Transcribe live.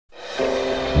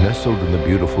Nestled in the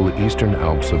beautiful eastern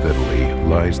Alps of Italy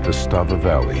lies the Stava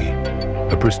Valley,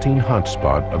 a pristine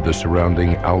hotspot of the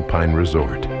surrounding alpine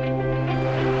resort.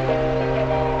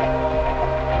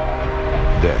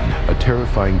 Then, a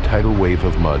terrifying tidal wave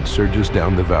of mud surges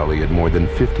down the valley at more than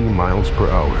 50 miles per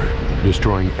hour,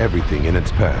 destroying everything in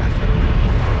its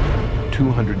path.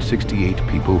 268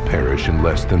 people perish in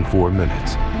less than 4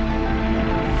 minutes.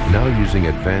 Now, using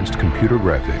advanced computer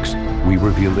graphics, we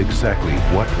reveal exactly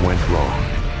what went wrong.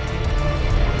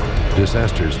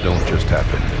 Disasters don't just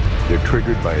happen. They're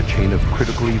triggered by a chain of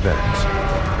critical events.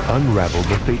 Unravel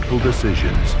the fateful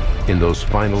decisions in those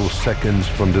final seconds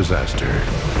from disaster.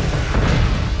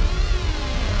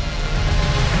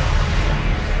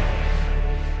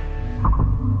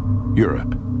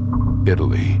 Europe,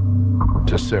 Italy,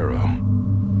 Tessero,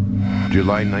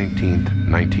 July 19th,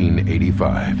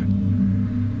 1985.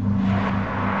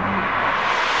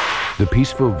 The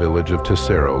peaceful village of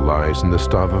Tessero lies in the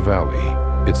Stava Valley.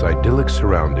 Its idyllic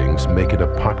surroundings make it a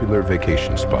popular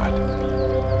vacation spot.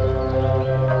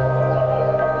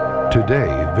 Today,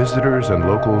 visitors and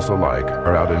locals alike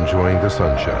are out enjoying the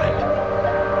sunshine.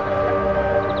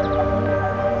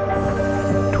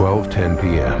 12:10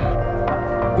 p.m.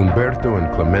 Umberto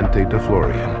and Clemente de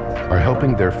Florian are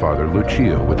helping their father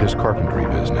Lucio with his carpentry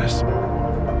business.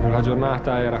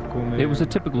 It was a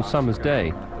typical summer's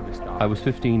day. I was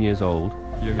 15 years old,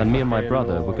 and me and my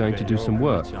brother were going to do some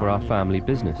work for our family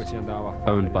business,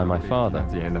 owned by my father.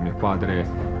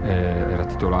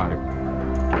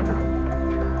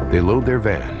 They load their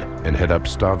van and head up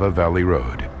Stava Valley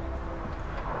Road.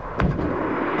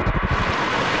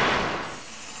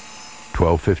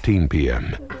 12:15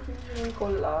 p.m.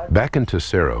 Back in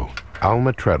Tessero,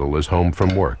 Alma Treadle is home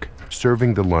from work,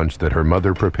 serving the lunch that her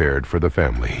mother prepared for the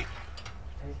family.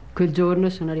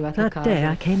 That day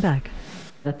I came back.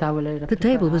 The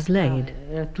table was laid.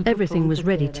 Everything was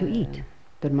ready to eat.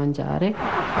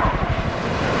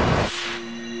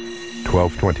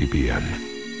 12:20 p.m.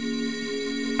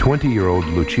 20-year-old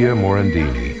Lucia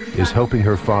Morandini is helping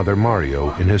her father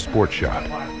Mario in his sports shop.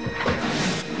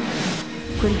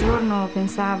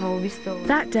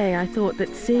 That day I thought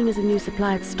that seeing as a new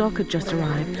supply of stock had just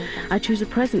arrived, I'd choose a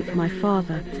present for my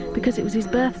father because it was his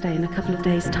birthday in a couple of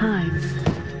days' time.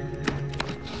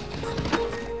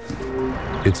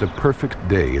 It's a perfect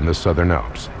day in the Southern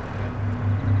Alps.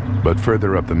 But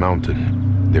further up the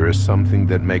mountain, there is something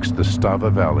that makes the Stava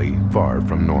Valley far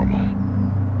from normal.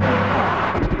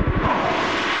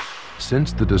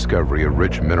 Since the discovery of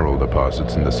rich mineral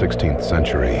deposits in the 16th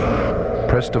century,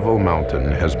 Prestival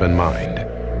Mountain has been mined.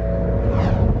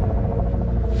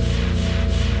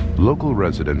 Local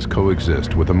residents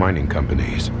coexist with the mining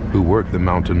companies who work the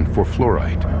mountain for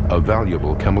fluorite, a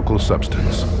valuable chemical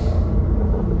substance.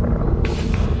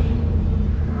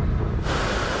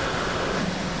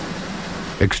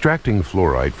 Extracting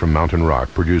fluorite from mountain rock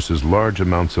produces large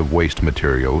amounts of waste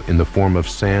material in the form of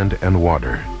sand and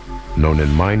water, known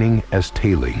in mining as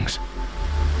tailings.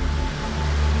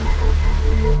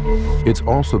 It's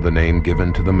also the name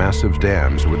given to the massive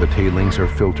dams where the tailings are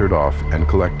filtered off and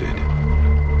collected.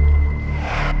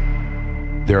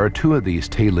 There are 2 of these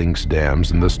tailings dams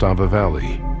in the Stava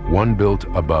Valley, one built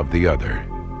above the other.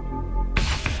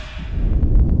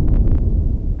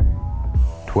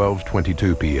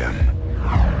 12:22 p.m.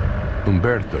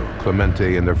 Umberto,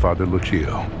 Clemente, and their father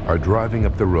Lucio are driving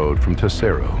up the road from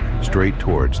Tessero straight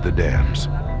towards the dams.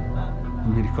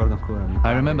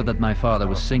 I remember that my father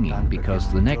was singing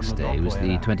because the next day was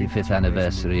the 25th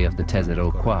anniversary of the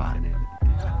Tessero Choir.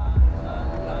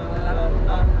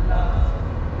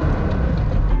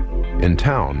 In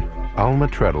town, Alma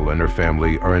Treadle and her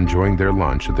family are enjoying their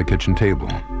lunch at the kitchen table.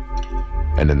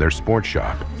 And in their sports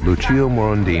shop, Lucio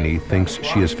Morandini thinks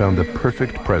she has found the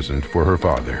perfect present for her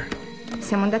father.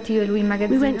 We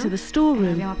went to the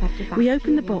storeroom. We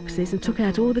opened the boxes and took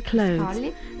out all the clothes.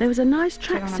 There was a nice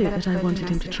tracksuit that I wanted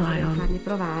him to try on.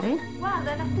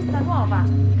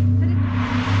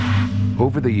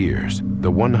 Over the years,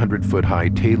 the 100-foot-high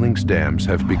tailings dams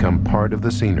have become part of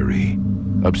the scenery.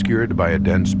 Obscured by a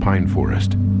dense pine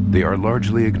forest, they are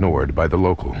largely ignored by the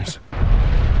locals.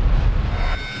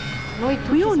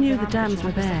 We all knew the dams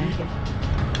were there,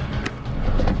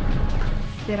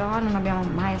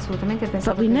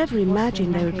 but we never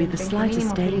imagined there would be the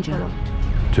slightest danger.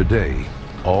 Today,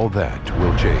 all that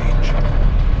will change.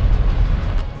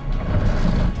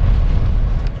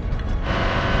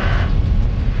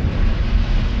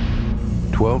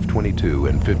 (12:22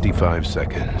 and 55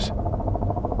 seconds).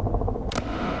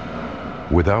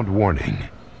 Without warning,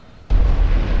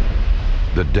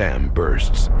 the dam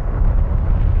bursts.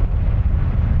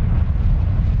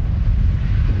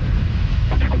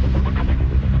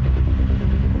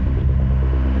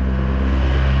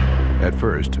 At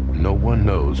first, no one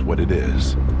knows what it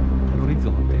is.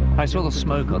 I saw the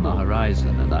smoke on the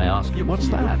horizon and I asked, what's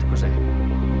that?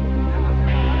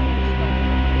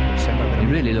 It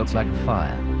really looked like a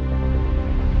fire.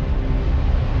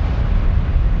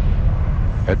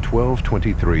 At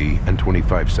 12:23 and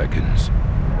 25 seconds,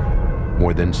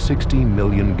 more than 60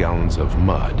 million gallons of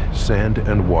mud, sand,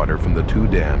 and water from the two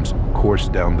dams course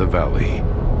down the valley.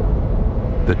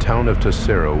 The town of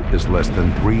Tesoro is less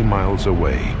than 3 miles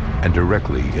away and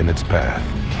directly in its path.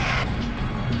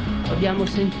 We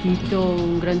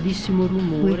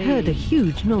heard a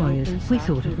huge noise. We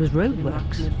thought it was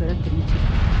roadworks.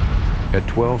 At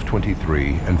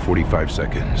 12:23 and 45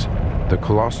 seconds, the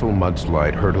colossal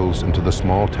mudslide hurtles into the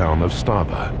small town of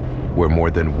Stava, where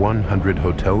more than 100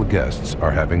 hotel guests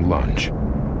are having lunch.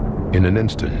 In an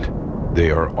instant,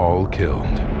 they are all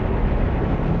killed.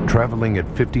 Traveling at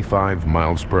 55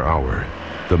 miles per hour,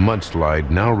 the mudslide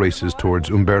now races towards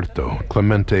Umberto,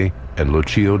 Clemente, and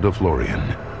Lucio de Florian.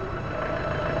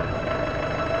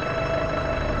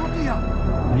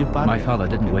 My father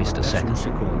didn't waste a second.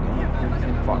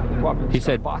 He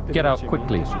said, "Get out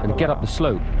quickly and get up the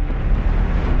slope."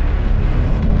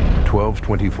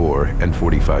 12:24 and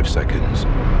 45 seconds.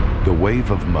 The wave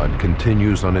of mud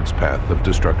continues on its path of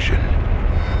destruction.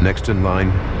 Next in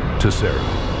line, Tesoro.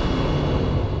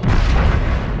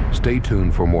 Stay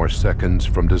tuned for more seconds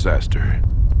from disaster.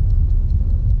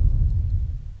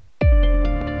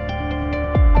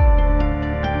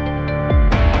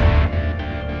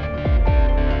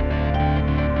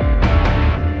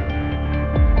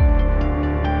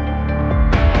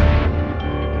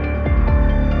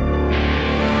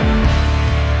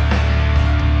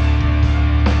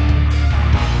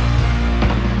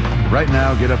 Right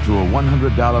now, get up to a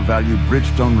 $100 value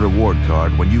Bridgestone reward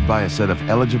card when you buy a set of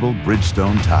eligible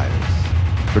Bridgestone tires.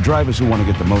 For drivers who want to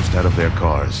get the most out of their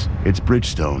cars, it's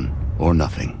Bridgestone or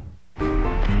nothing.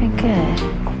 Very good.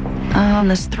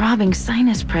 This throbbing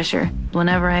sinus pressure.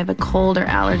 Whenever I have a cold or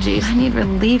allergies, I need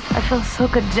relief. I feel so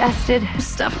congested,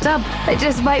 stuffed up. I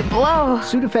just might blow.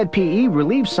 Sudafed PE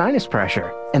relieves sinus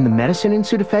pressure, and the medicine in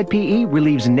Sudafed PE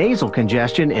relieves nasal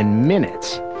congestion in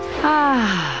minutes.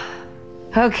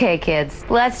 Okay, kids,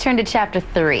 let's turn to chapter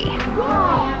 3.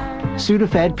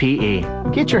 Sudafed PE.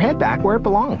 Get your head back where it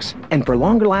belongs. And for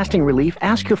longer-lasting relief,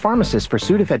 ask your pharmacist for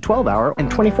Sudafed 12-hour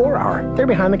and 24-hour. They're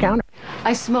behind the counter.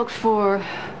 I smoked for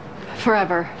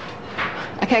forever.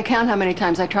 I can't count how many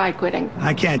times I tried quitting.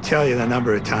 I can't tell you the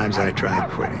number of times I tried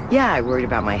quitting. Yeah, I worried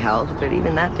about my health, but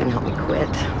even that didn't help me quit.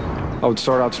 I would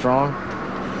start out strong,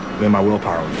 then my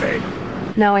willpower would fade.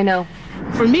 Now I know.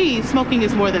 For me, smoking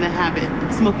is more than a habit.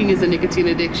 Smoking is a nicotine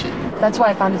addiction. That's why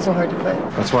I found it so hard to quit.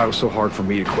 That's why it was so hard for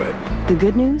me to quit. The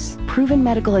good news? Proven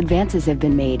medical advances have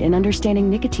been made in understanding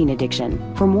nicotine addiction.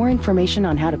 For more information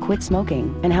on how to quit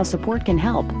smoking and how support can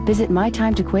help, visit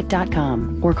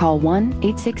mytimetoquit.com or call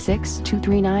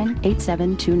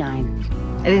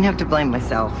 1-866-239-8729. I didn't have to blame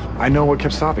myself. I know what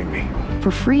kept stopping me. For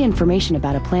free information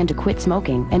about a plan to quit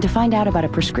smoking and to find out about a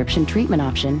prescription treatment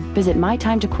option, visit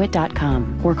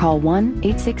mytimetoquit.com or call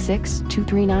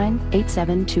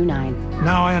 1-866-239-8729.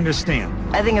 Now I understand.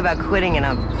 I think about quitting in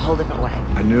a whole different way.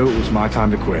 I knew it was my time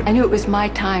to quit. I knew it was my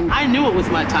time. I knew it was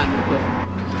my time to quit.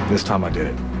 This time I did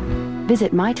it.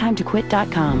 Visit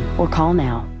mytimetoquit.com or call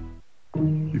now.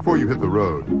 Before you hit the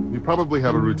road, you probably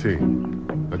have a routine.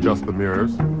 Adjust the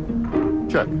mirrors.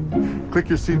 Check. Click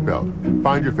your seatbelt.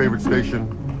 Find your favorite station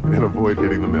and avoid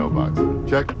hitting the mailbox.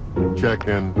 Check, check,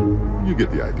 and you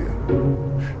get the idea.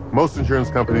 Most insurance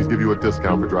companies give you a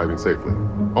discount for driving safely.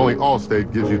 Only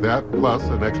Allstate gives you that, plus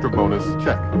an extra bonus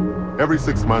check. Every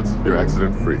 6 months, you're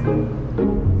accident-free.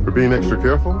 For being extra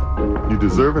careful, you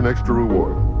deserve an extra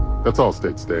reward. That's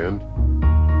Allstate, Stan.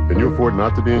 Can you afford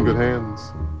not to be in good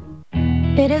hands?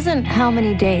 It isn't how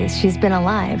many days she's been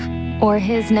alive, or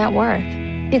his net worth.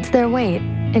 It's their weight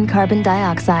in carbon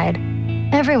dioxide.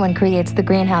 Everyone creates the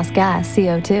greenhouse gas,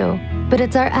 CO2, but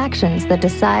it's our actions that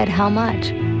decide how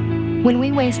much. When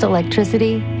we waste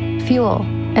electricity, fuel,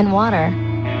 and water,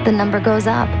 the number goes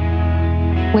up.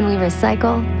 When we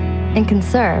recycle and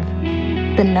conserve,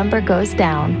 the number goes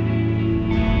down.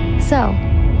 So,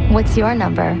 what's your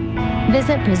number?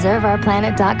 Visit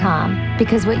preserveourplanet.com,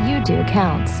 because what you do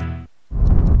counts.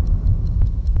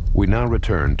 We now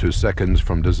return to seconds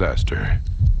from disaster.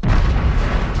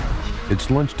 It's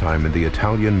lunchtime in the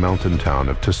Italian mountain town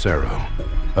of Tesoro.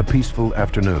 A peaceful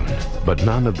afternoon, but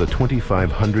none of the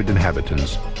 2,500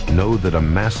 inhabitants know that a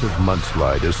massive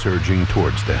mudslide is surging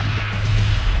towards them.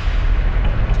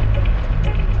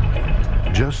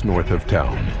 Just north of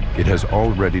town, it has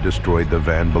already destroyed the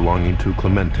van belonging to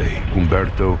Clemente,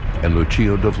 Umberto, and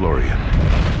Lucio de Florian.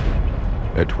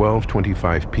 At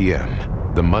 12:25 p.m.,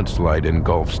 the mudslide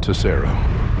engulfs Tesoro.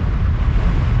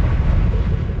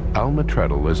 Alma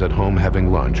Treadle is at home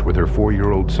having lunch with her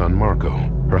 4-year-old son Marco,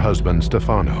 her husband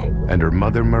Stefano, and her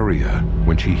mother Maria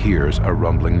when she hears a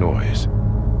rumbling noise.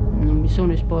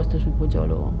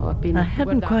 I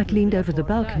hadn't quite leaned over the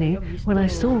balcony when I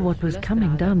saw what was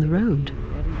coming down the road.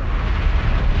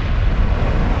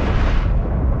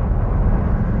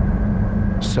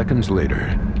 Seconds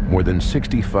later, more than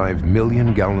 65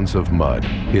 million gallons of mud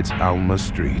hits Alma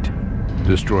Street,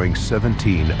 destroying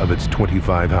 17 of its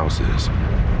 25 houses.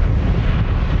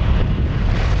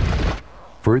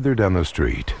 Further down the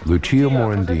street, Lucia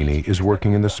Morandini is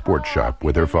working in the sports shop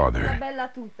with her father.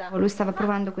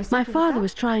 My father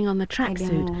was trying on the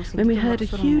tracksuit when we heard a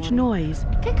huge noise.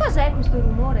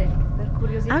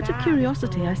 Out of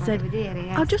curiosity, I said,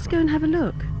 "I'll just go and have a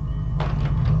look."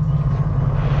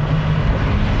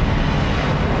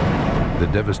 The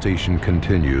devastation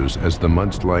continues as the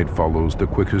mudslide follows the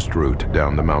quickest route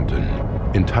down the mountain.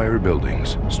 Entire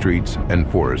buildings, streets, and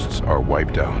forests are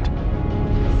wiped out.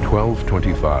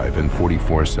 12:25 and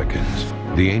 44 seconds.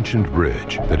 The ancient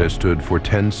bridge that has stood for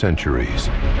 10 centuries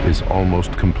is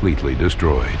almost completely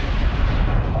destroyed.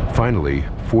 Finally,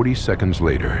 40 seconds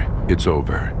later, it's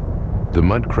over. The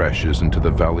mud crashes into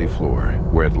the valley floor,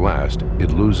 where at last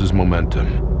it loses momentum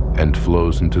and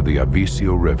flows into the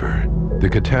Avisio River. The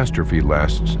catastrophe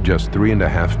lasts just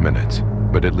 3.5 minutes,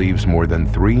 but it leaves more than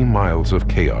 3 miles of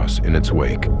chaos in its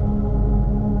wake.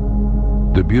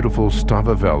 The beautiful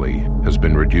Stava Valley has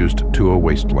been reduced to a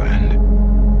wasteland.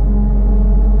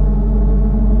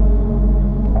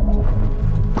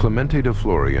 Clemente de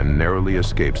Florian narrowly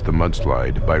escapes the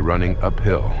mudslide by running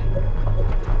uphill.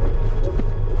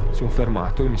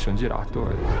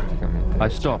 I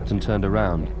stopped and turned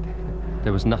around.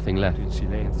 There was nothing left.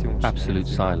 Absolute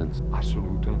silence.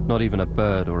 Not even a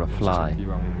bird or a fly.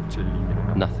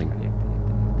 Nothing.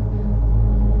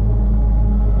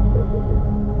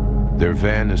 Their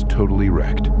van is totally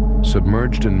wrecked,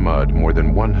 submerged in mud more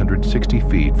than 160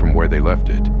 feet from where they left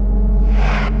it.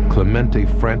 Clemente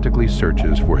frantically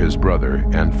searches for his brother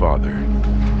and father.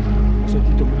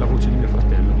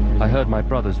 I heard my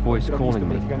brother's voice calling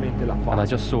me, and I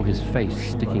just saw his face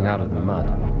sticking out of the mud.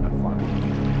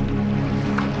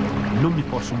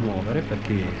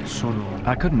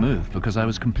 I couldn't move because I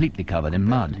was completely covered in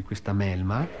mud.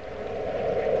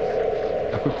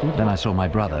 Then I saw my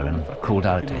brother and called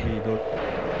out to him.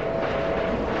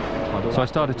 So I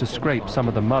started to scrape some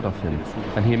of the mud off him,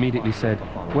 and he immediately said,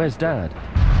 "Where's Dad?"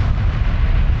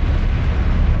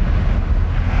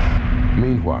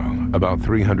 Meanwhile, about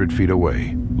 300 feet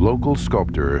away, local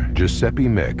sculptor Giuseppe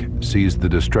Mick sees the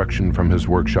destruction from his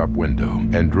workshop window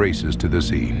and races to the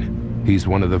scene. He's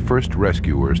one of the first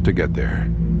rescuers to get there.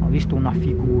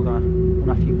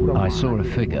 I saw a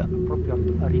figure,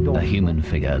 a human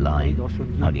figure lying,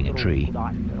 hugging a tree.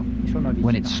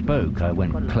 When it spoke, I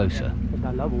went closer.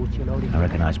 I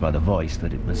recognized by the voice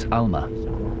that it was Alma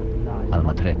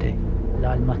Trete.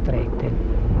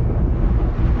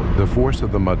 The force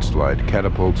of the mudslide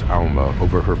catapults Alma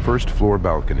over her first-floor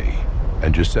balcony,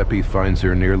 and Giuseppe finds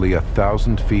her nearly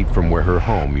 1,000 feet from where her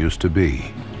home used to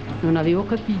be.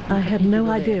 I had no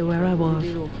idea where I was.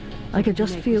 I could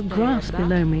just feel grass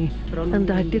below me,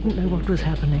 and I didn't know what was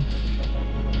happening.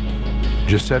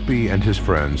 Giuseppe and his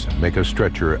friends make a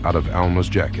stretcher out of Alma's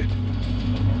jacket.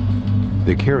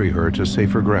 They carry her to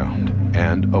safer ground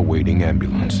and a waiting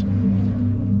ambulance.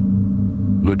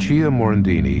 Lucia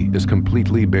Morandini is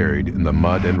completely buried in the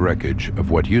mud and wreckage of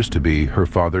what used to be her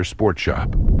father's sports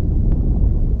shop.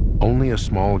 Only a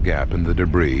small gap in the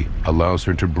debris allows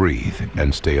her to breathe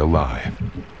and stay alive.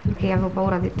 I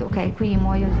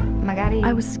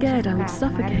was scared I would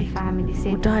suffocate,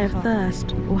 or die of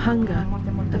thirst, or hunger,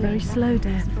 a very slow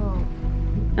death,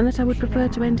 and that I would prefer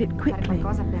to end it quickly,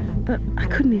 but I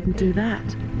couldn't even do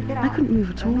that. I couldn't move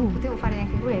at all.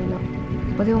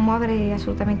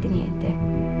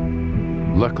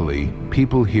 Luckily,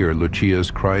 people hear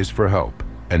Lucia's cries for help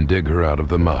and dig her out of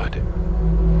the mud.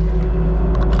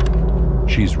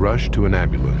 She's rushed to an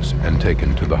ambulance and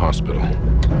taken to the hospital.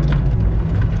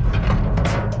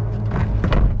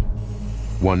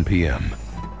 1 p.m.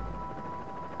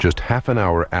 Just half an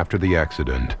hour after the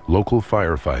accident, local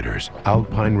firefighters,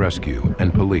 Alpine Rescue,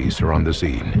 and police are on the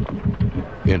scene.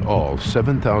 In all,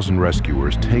 7,000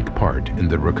 rescuers take part in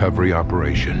the recovery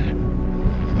operation.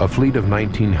 A fleet of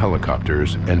 19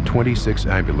 helicopters and 26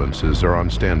 ambulances are on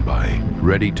standby,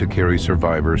 ready to carry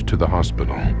survivors to the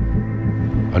hospital.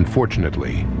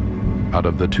 Unfortunately, out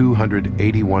of the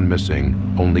 281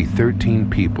 missing, only 13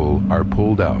 people are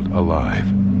pulled out alive.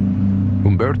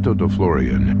 Umberto De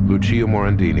Florian, Lucia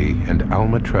Morandini, and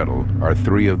Alma Treadle are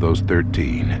 3 of those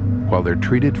 13. While they're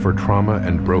treated for trauma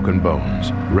and broken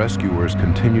bones, rescuers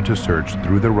continue to search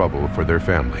through the rubble for their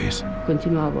families.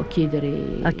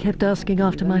 I kept asking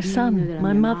after my son,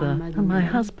 my mother, and my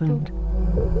husband.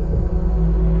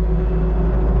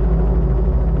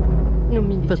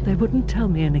 But they wouldn't tell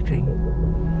me anything.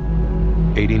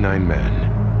 89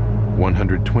 men,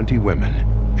 120 women,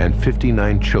 and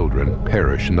 59 children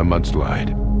perish in the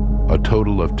mudslide. A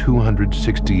total of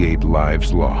 268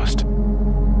 lives lost.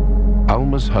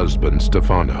 Alma's husband,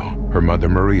 Stefano, her mother,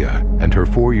 Maria, and her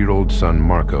 4-year-old son,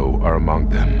 Marco, are among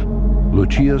them.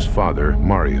 Lucia's father,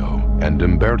 Mario, and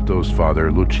Umberto's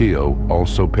father, Lucio,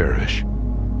 also perish.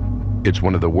 It's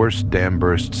one of the worst dam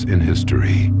bursts in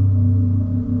history.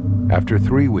 After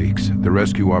 3 weeks, the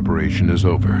rescue operation is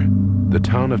over. The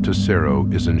town of Tesoro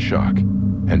is in shock,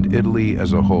 and Italy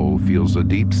as a whole feels a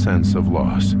deep sense of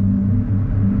loss.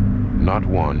 Not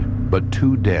 1, but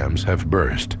 2 dams have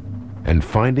burst, and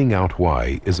finding out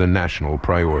why is a national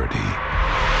priority.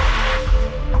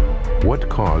 What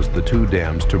caused the 2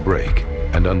 dams to break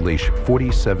and unleash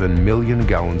 47 million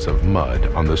gallons of mud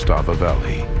on the Stava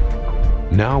Valley?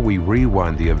 Now we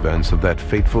rewind the events of that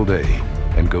fateful day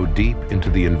and go deep into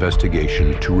the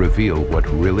investigation to reveal what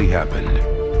really happened.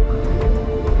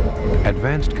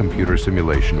 Advanced computer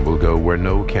simulation will go where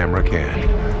no camera can,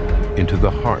 into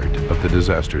the heart of the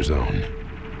disaster zone.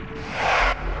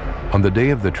 On the day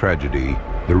of the tragedy,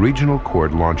 the regional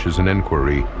court launches an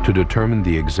inquiry to determine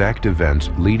the exact events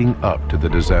leading up to the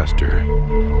disaster.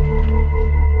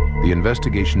 The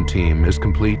investigation team is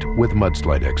complete with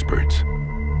mudslide experts.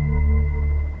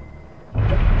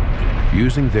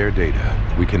 Using their data,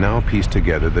 we can now piece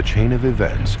together the chain of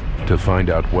events to find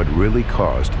out what really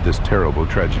caused this terrible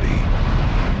tragedy.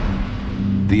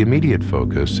 The immediate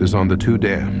focus is on the 2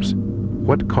 dams.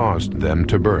 What caused them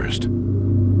to burst?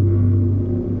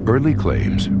 Early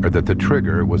claims are that the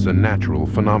trigger was a natural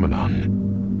phenomenon.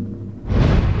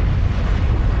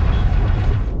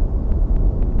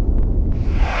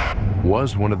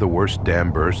 Was one of the worst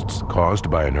dam bursts caused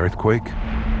by an earthquake?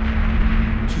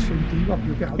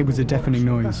 It was a deafening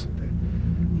noise.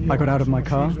 I got out of my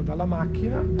car.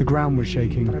 The ground was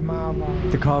shaking.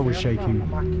 The car was shaking.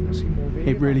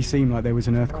 It really seemed like there was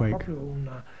an earthquake.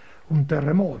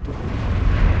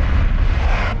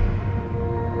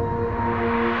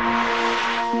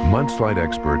 Mudslide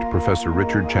expert Professor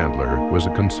Richard Chandler was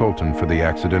a consultant for the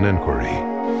accident inquiry.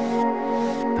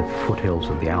 The foothills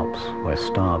of the Alps, where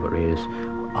Stava is,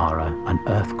 are an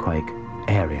earthquake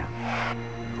area.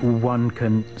 One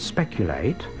can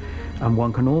speculate, and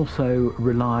one can also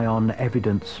rely on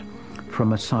evidence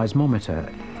from a seismometer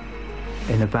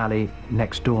in a valley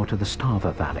next door to the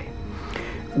Stava Valley,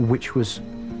 which was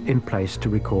in place to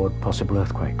record possible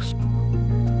earthquakes.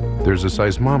 There's a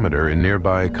seismometer in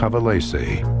nearby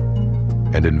Cavallese,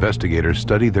 and investigators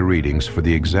study the readings for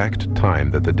the exact time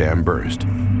that the dam burst,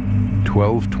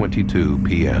 12:22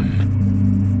 p.m.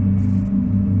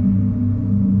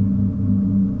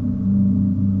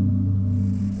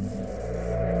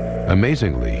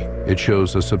 Amazingly, it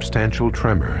shows a substantial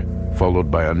tremor, followed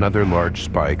by another large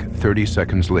spike 30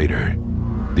 seconds later.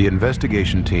 The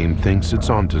investigation team thinks it's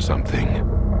onto something: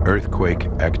 earthquake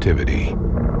activity.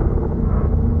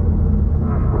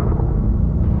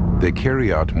 They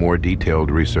carry out more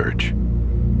detailed research.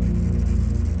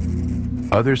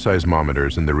 Other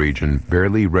seismometers in the region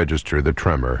barely register the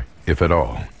tremor, if at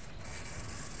all.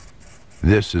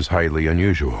 This is highly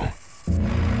unusual.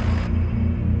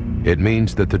 It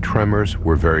means that the tremors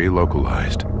were very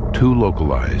localized, too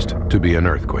localized to be an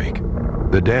earthquake.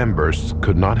 The dam bursts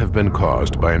could not have been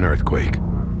caused by an earthquake.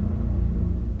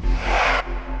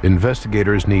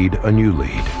 Investigators need a new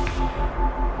lead.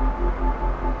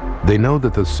 They know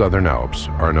that the Southern Alps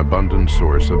are an abundant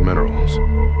source of minerals.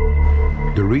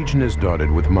 The region is dotted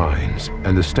with mines,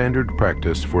 and the standard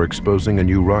practice for exposing a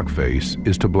new rock face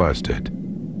is to blast it.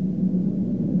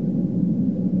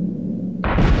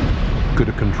 Could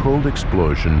a controlled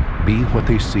explosion be what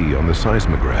they see on the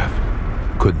seismograph?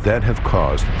 Could that have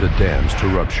caused the dams to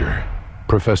rupture?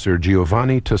 Professor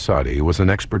Giovanni Tassati was an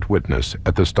expert witness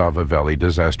at the Stava Valley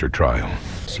disaster trial.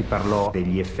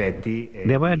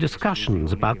 There were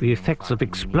discussions about the effects of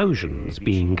explosions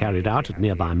being carried out at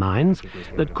nearby mines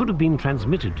that could have been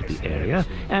transmitted to the area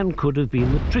and could have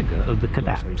been the trigger of the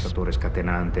collapse.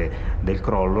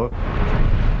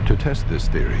 To test this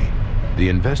theory, the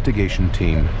investigation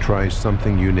team tries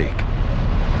something unique.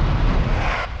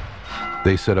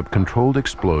 They set up controlled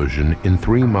explosion in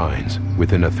 3 mines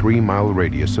within a 3-mile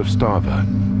radius of Stava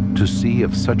to see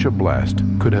if such a blast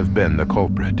could have been the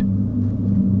culprit.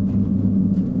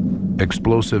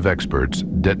 explosive experts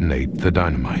detonate the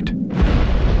dynamite.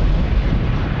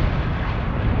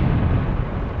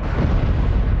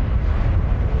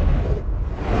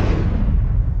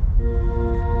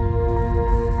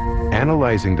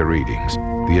 Analyzing the readings,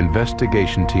 the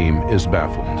investigation team is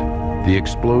baffled. The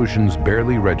explosions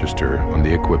barely register on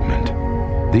the equipment.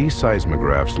 These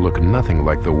seismographs look nothing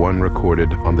like the one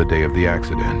recorded on the day of the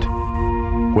accident.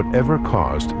 Whatever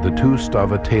caused the two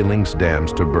Stava tailings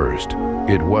dams to burst,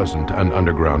 it wasn't an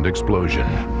underground explosion.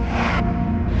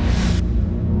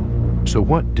 So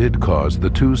what did cause the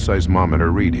two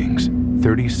seismometer readings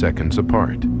 30 seconds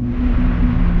apart?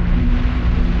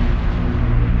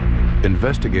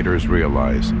 Investigators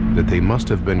realize that they must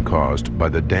have been caused by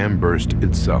the dam burst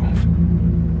itself.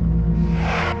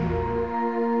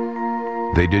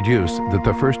 They deduce that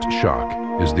the first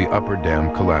shock is the upper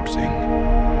dam collapsing.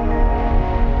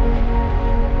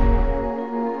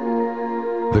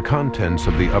 The contents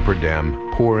of the upper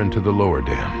dam pour into the lower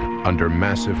dam. Under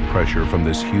massive pressure from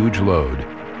this huge load,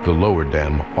 the lower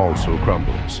dam also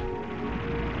crumbles.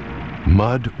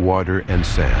 Mud, water, and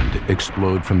sand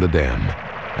explode from the dam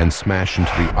and smash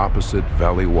into the opposite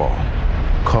valley wall,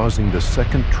 causing the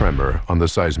second tremor on the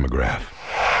seismograph.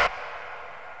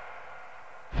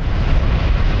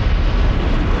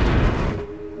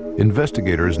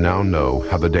 Investigators now know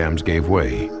how the dams gave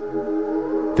way.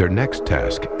 Their next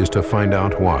task is to find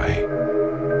out why.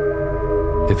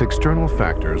 If external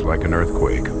factors like an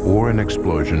earthquake or an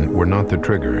explosion were not the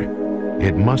trigger,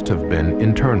 it must have been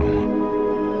internal.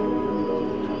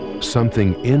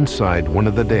 Something inside one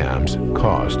of the dams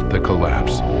caused the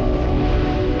collapse.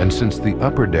 And since the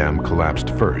upper dam collapsed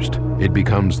first, it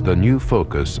becomes the new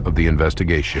focus of the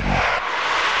investigation.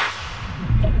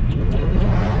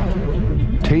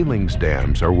 Tailings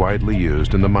dams are widely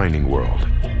used in the mining world.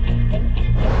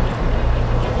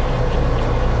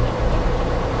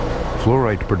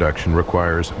 Fluorite production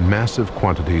requires massive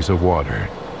quantities of water.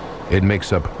 It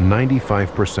makes up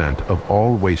 95% of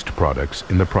all waste products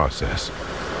in the process.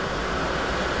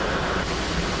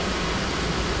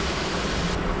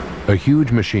 A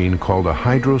huge machine called a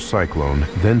hydrocyclone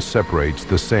then separates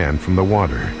the sand from the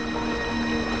water.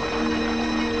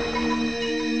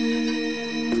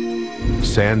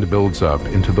 Sand builds up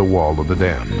into the wall of the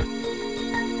dam.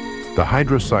 The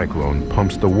hydrocyclone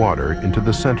pumps the water into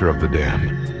the center of the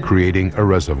dam, creating a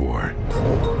reservoir.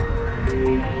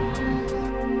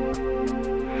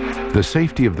 The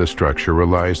safety of the structure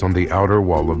relies on the outer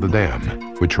wall of the dam,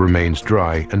 which remains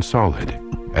dry and solid,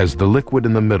 as the liquid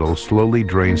in the middle slowly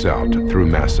drains out through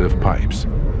massive pipes.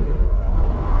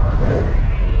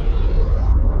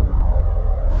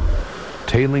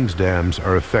 Tailings dams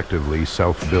are effectively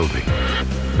self-building.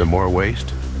 The more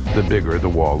waste, the bigger the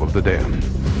wall of the dam.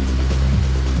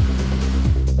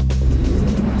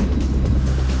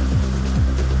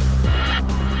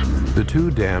 The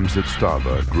two dams at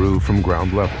Stava grew from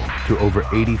ground level to over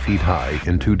 80 feet high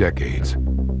in 2 decades,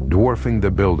 dwarfing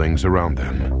the buildings around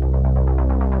them.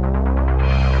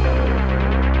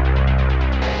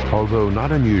 Although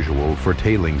not unusual for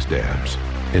tailings dams,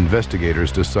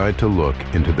 investigators decide to look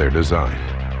into their design.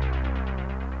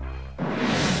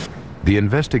 The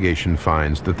investigation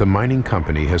finds that the mining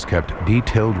company has kept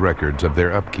detailed records of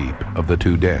their upkeep of the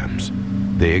two dams.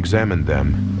 They examine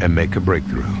them and make a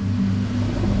breakthrough.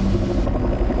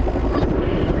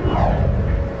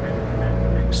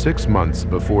 Six months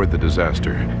before the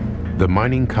disaster, the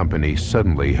mining company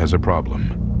suddenly has a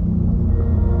problem.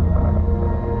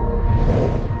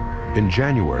 In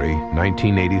January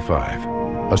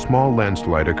 1985, a small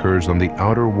landslide occurs on the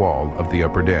outer wall of the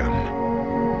upper dam.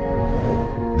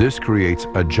 This creates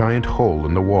a giant hole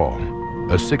in the wall,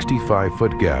 a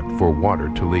 65-foot gap for water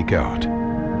to leak out.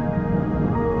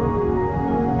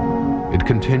 It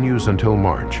continues until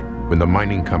March, when the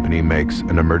mining company makes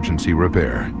an emergency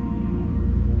repair.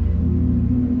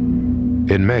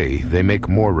 In May, they make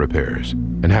more repairs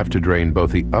and have to drain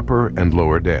both the upper and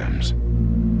lower dams.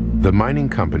 The mining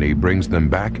company brings them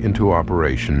back into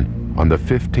operation on the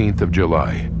 15th of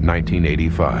July,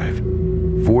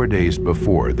 1985, 4 days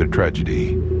before the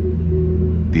tragedy.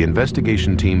 The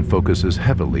investigation team focuses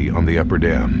heavily on the upper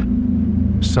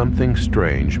dam. Something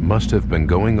strange must have been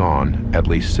going on at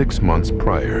least 6 months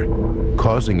prior,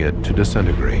 causing it to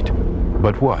disintegrate.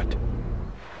 But what?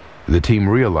 The team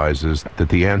realizes that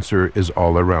the answer is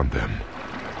all around them.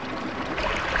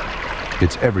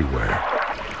 It's everywhere.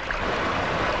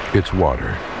 It's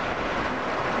water.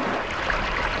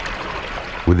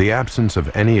 With the absence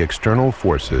of any external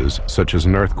forces, such as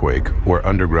an earthquake or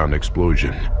underground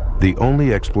explosion, the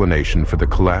only explanation for the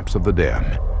collapse of the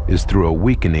dam is through a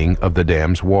weakening of the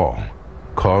dam's wall,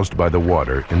 caused by the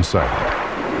water inside it.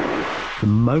 The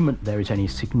moment there is any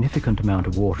significant amount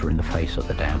of water in the face of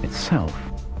the dam itself,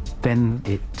 then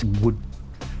it would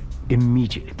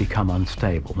immediately become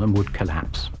unstable and would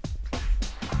collapse.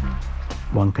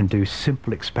 One can do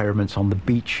simple experiments on the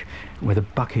beach with a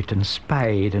bucket and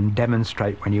spade and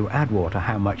demonstrate when you add water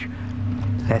how much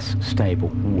less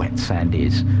stable wet sand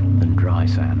is than dry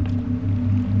sand.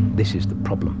 This is the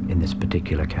problem in this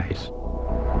particular case.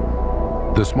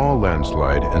 The small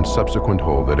landslide and subsequent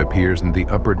hole that appears in the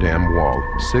upper dam wall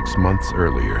 6 months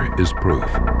earlier is proof.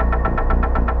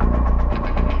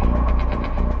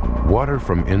 Water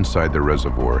from inside the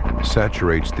reservoir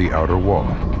saturates the outer wall,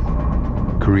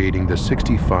 creating the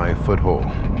 65-foot hole.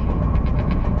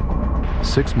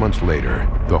 6 months later,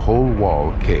 the whole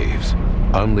wall caves,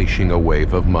 unleashing a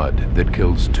wave of mud that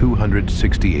kills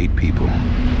 268 people.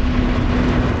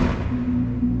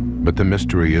 But the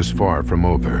mystery is far from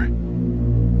over.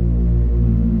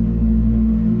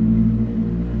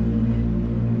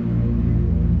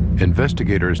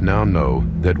 Investigators now know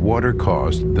that water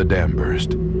caused the dam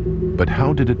burst. But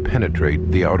how did it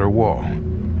penetrate the outer wall?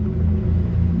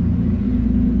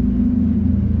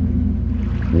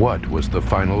 What was the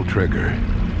final trigger?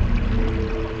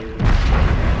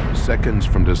 Seconds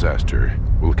from disaster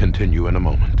will continue in a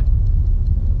moment.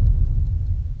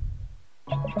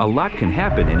 A lot can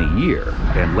happen in a year,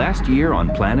 and last year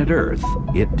on planet Earth,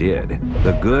 it did.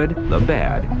 The good, the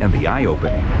bad, and the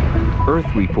eye-opening.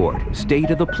 Earth Report, State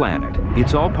of the Planet.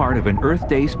 It's all part of an Earth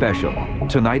Day special,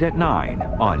 tonight at 9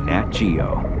 on Nat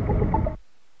Geo.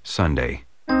 Sunday,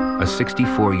 a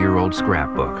 64-year-old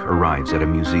scrapbook arrives at a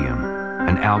museum,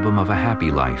 an album of a happy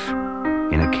life,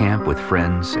 in a camp with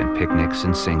friends and picnics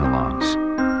and sing-alongs.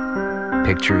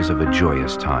 Pictures of a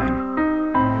joyous time.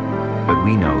 But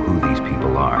we know who these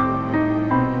people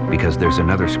are, because there's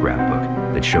another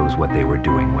scrapbook that shows what they were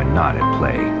doing when not at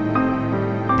play.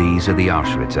 These are the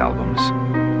Auschwitz albums.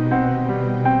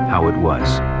 How It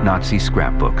Was, Nazi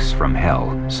Scrapbooks from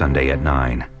Hell, Sunday at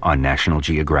 9 on National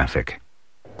Geographic.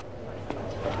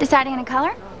 Deciding on a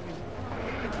color?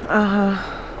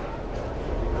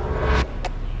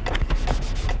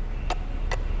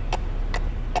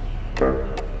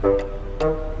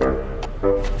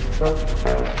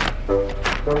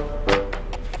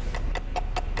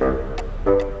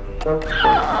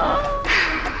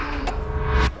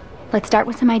 Let's start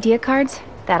with some idea cards.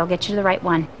 That'll get you to the right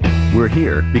one. We're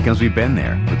here because we've been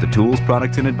there with the tools,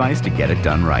 products, and advice to get it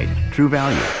done right. True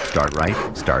Value. Start right,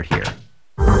 start here.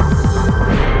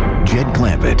 Jed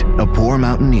Clampett, a poor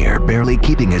mountaineer barely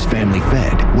keeping his family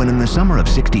fed, when in the summer of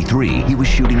 '63 he was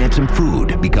shooting at some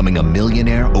food, becoming a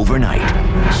millionaire overnight.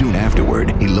 Soon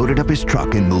afterward, he loaded up his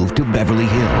truck and moved to Beverly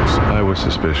Hills. I was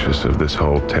suspicious of this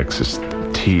whole Texas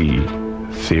tea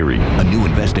theory. A new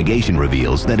investigation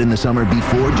reveals that in the summer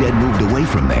before Jed moved away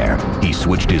from there, he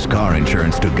switched his car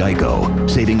insurance to Geico,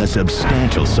 saving a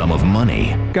substantial sum of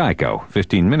money. Geico.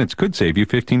 15 minutes could save you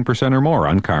 15% or more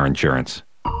on car insurance.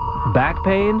 Back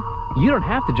pain? You don't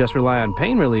have to just rely on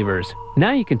pain relievers.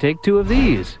 Now you can take 2 of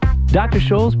these. Dr.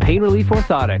 Scholl's Pain Relief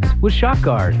Orthotics with Shock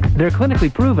Guard. They're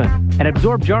clinically proven and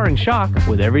absorb jarring shock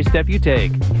with every step you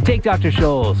take. Take Dr.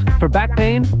 Scholl's for back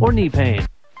pain or knee pain.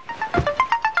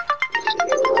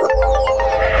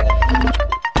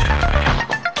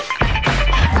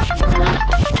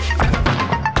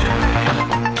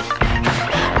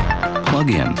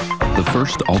 Plug-in, the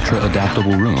first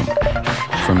ultra-adaptable room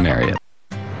from Marriott.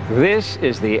 This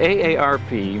is the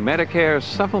AARP Medicare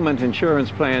Supplement Insurance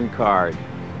Plan card.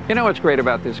 You know what's great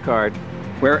about this card?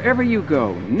 Wherever you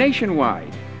go,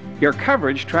 nationwide, your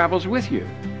coverage travels with you.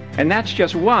 And that's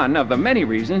just one of the many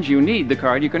reasons you need the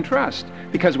card you can trust.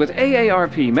 Because with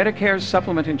AARP Medicare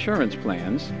Supplement Insurance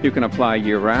Plans, you can apply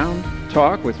year-round,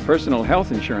 talk with personal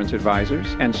health insurance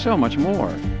advisors, and so much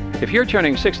more. If you're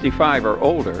turning 65 or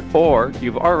older, or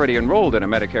you've already enrolled in a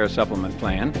Medicare supplement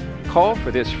plan, call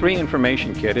for this free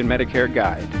information kit and Medicare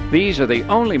guide. These are the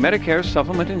only Medicare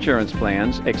supplement insurance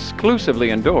plans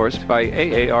exclusively endorsed by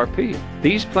AARP.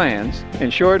 These plans,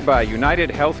 insured by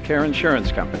United Healthcare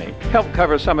Insurance Company, help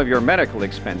cover some of your medical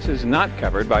expenses not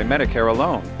covered by Medicare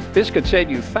alone. This could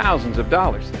save you thousands of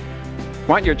dollars.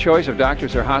 Want your choice of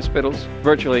doctors or hospitals,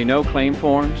 virtually no claim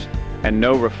forms, and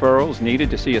no referrals needed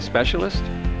to see a specialist?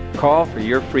 Call for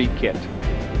your free kit.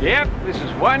 Yep, this is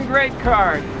one great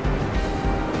card.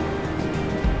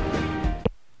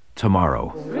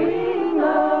 Tomorrow,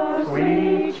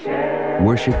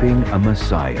 worshiping a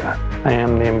Messiah. I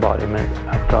am the embodiment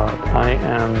of God. I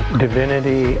am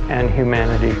divinity and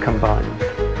humanity combined.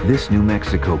 This New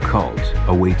Mexico cult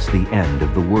awaits the end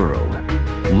of the world,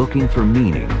 looking for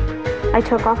meaning. I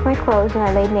took off my clothes and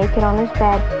I laid naked on his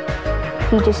bed.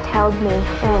 He just held me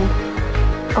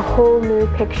and a whole new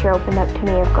picture opened up to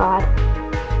me of God.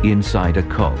 Inside a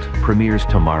Cult premieres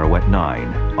tomorrow at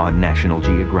 9 on National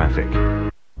Geographic.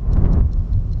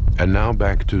 And now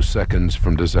back to seconds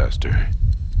from disaster.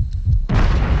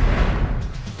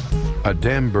 A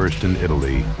dam burst in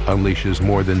Italy unleashes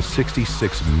more than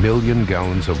 66 million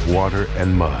gallons of water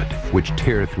and mud, which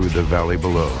tear through the valley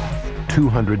below.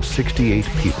 268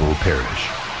 people perish.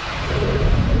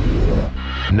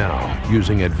 Now,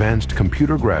 using advanced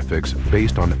computer graphics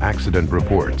based on accident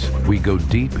reports, we go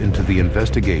deep into the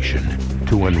investigation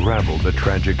to unravel the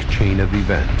tragic chain of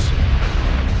events.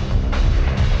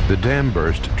 The dam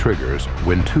burst triggers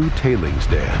when two tailings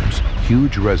dams,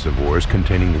 huge reservoirs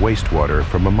containing wastewater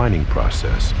from a mining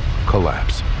process,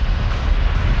 collapse.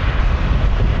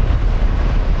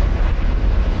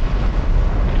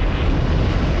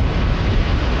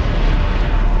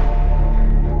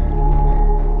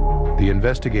 The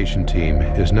investigation team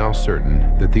is now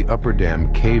certain that the upper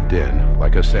dam caved in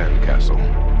like a sandcastle.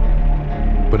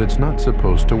 But it's not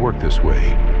supposed to work this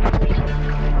way.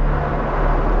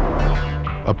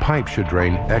 A pipe should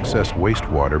drain excess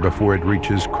wastewater before it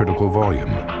reaches critical volume.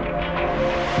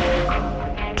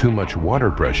 Too much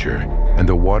water pressure, and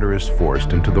the water is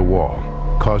forced into the wall,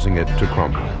 causing it to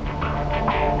crumble.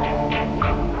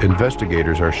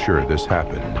 Investigators are sure this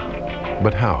happened,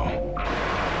 but how?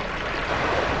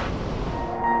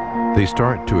 They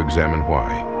start to examine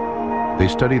why. They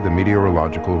study the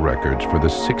meteorological records for the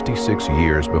 66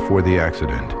 years before the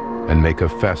accident and make a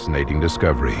fascinating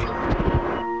discovery.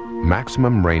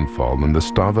 Maximum rainfall in the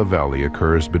Stava Valley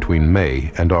occurs between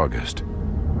May and August.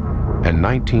 And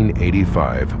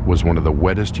 1985 was one of the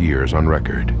wettest years on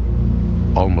record.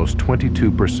 Almost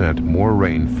 22% more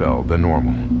rain fell than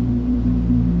normal.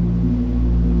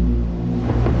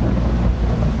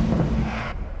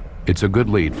 It's a good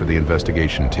lead for the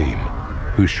investigation team,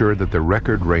 who's sure that the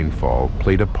record rainfall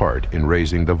played a part in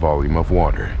raising the volume of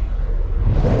water.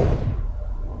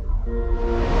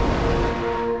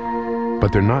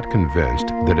 But they're not convinced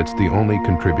that it's the only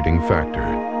contributing factor.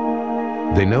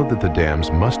 They know that the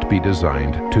dams must be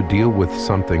designed to deal with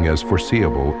something as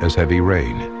foreseeable as heavy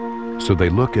rain, so they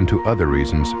look into other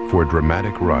reasons for a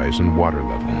dramatic rise in water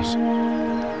levels.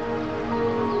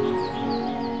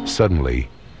 Suddenly,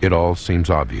 it all seems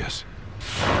obvious.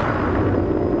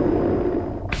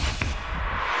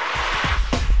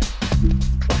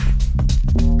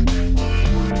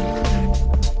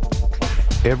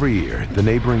 Every year, the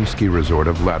neighboring ski resort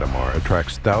of Latimar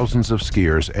attracts thousands of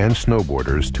skiers and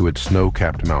snowboarders to its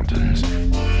snow-capped mountains.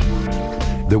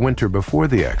 The winter before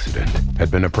the accident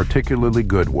had been a particularly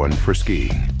good one for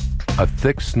skiing. A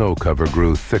thick snow cover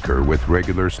grew thicker with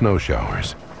regular snow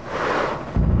showers.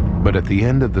 But at the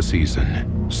end of the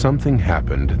season, something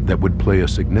happened that would play a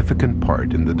significant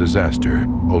part in the disaster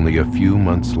only a few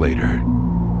months later.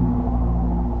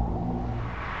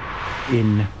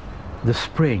 In the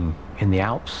spring in the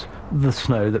Alps, the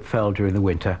snow that fell during the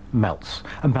winter melts,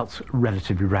 and melts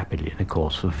relatively rapidly in the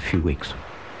course of a few weeks.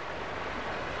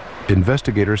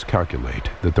 Investigators calculate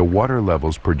that the water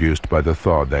levels produced by the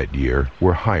thaw that year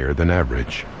were higher than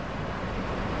average.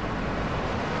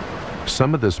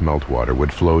 Some of this meltwater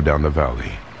would flow down the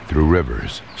valley, through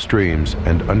rivers, streams,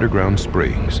 and underground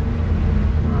springs,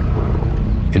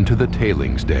 into the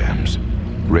tailings dams,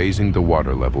 raising the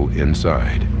water level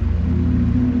inside.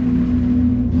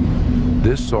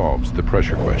 This solves the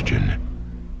pressure question.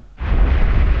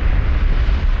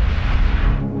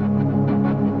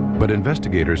 But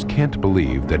investigators can't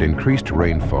believe that increased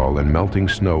rainfall and melting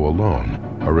snow alone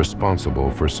are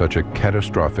responsible for such a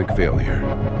catastrophic failure.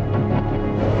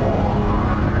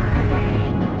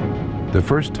 The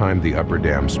first time the upper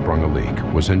dam sprung a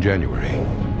leak was in January,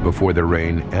 before the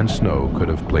rain and snow could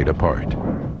have played a part.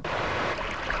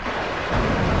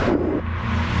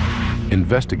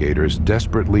 Investigators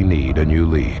desperately need a new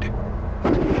lead.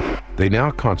 They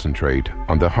now concentrate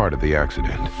on the heart of the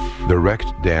accident, the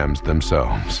wrecked dams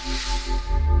themselves.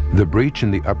 The breach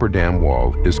in the upper dam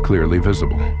wall is clearly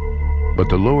visible, but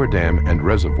the lower dam and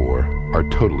reservoir are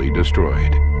totally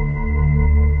destroyed.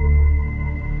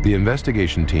 The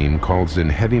investigation team calls in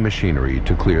heavy machinery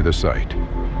to clear the site,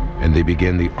 and they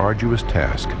begin the arduous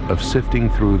task of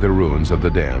sifting through the ruins of the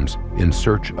dams in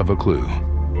search of a clue.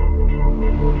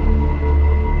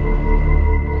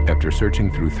 After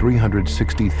searching through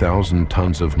 360,000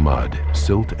 tons of mud,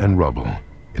 silt, and rubble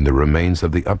in the remains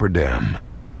of the upper dam,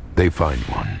 they find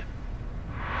one.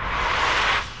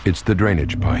 It's the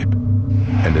drainage pipe,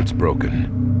 and it's broken.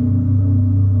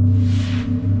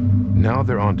 Now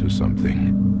they're onto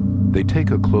something. They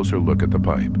take a closer look at the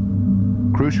pipe.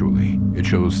 Crucially, it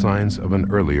shows signs of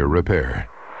an earlier repair.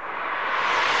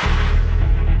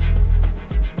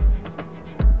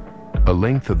 a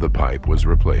length of the pipe was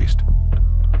replaced.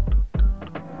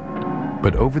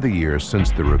 But over the years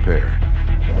since the repair,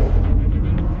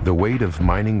 the weight of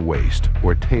mining waste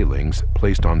or tailings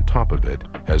placed on top of it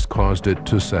has caused it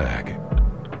to sag.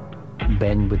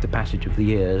 Then, with the passage of the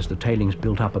years, the tailings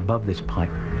built up above this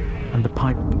pipe, and the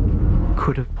pipe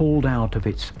could have pulled out of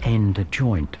its end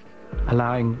joint,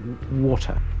 allowing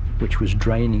water, which was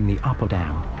draining the upper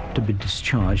dam, to be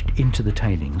discharged into the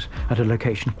tailings at a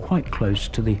location quite close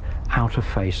to the outer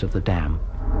face of the dam.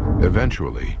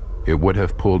 Eventually, it would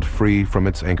have pulled free from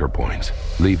its anchor points,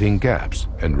 leaving gaps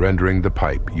and rendering the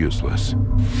pipe useless.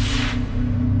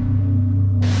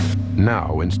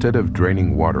 Now, instead of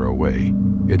draining water away,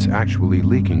 it's actually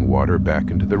leaking water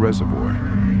back into the reservoir,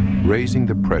 raising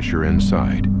the pressure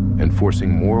inside and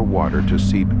forcing more water to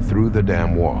seep through the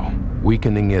dam wall,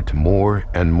 weakening it more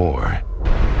and more.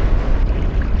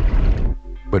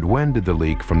 But when did the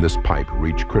leak from this pipe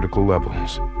reach critical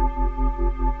levels?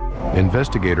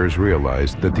 Investigators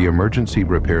realized that the emergency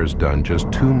repairs done just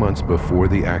 2 months before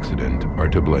the accident are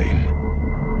to blame.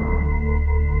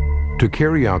 To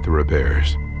carry out the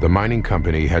repairs, the mining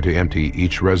company had to empty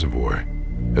each reservoir.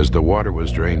 As the water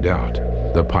was drained out,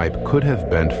 the pipe could have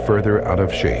bent further out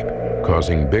of shape,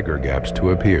 causing bigger gaps to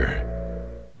appear.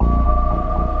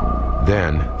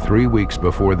 Then, 3 weeks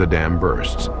before the dam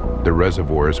bursts, the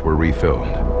reservoirs were refilled.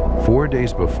 4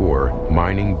 days before,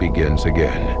 mining begins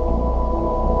again.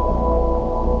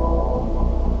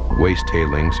 Waste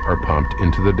tailings are pumped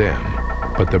into the dam,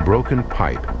 but the broken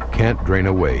pipe can't drain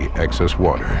away excess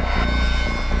water.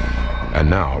 And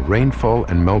now, rainfall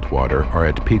and meltwater are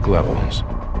at peak levels.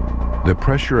 The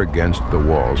pressure against the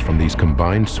walls from these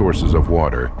combined sources of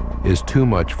water is too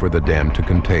much for the dam to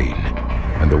contain,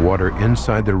 and the water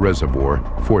inside the reservoir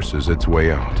forces its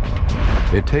way out.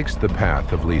 It takes the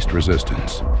path of least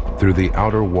resistance, through the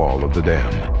outer wall of the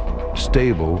dam.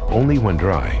 Stable only when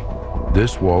dry,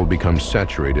 this wall becomes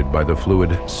saturated by the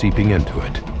fluid seeping into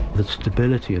it. The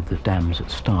stability of the dams at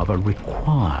Stava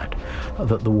required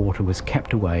that the water was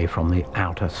kept away from the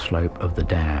outer slope of the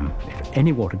dam. If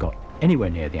any water got anywhere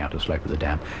near the outer slope of the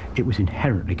dam, it was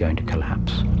inherently going to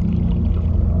collapse.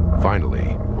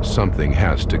 Finally, something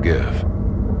has to give.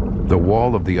 The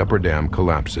wall of the upper dam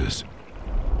collapses,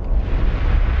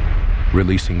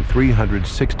 releasing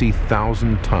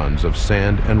 360,000 tons of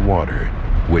sand and water,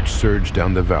 which surge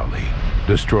down the valley,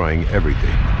 destroying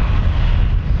everything.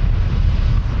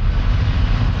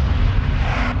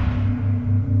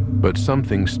 But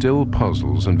something still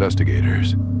puzzles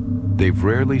investigators. They've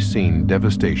rarely seen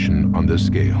devastation on this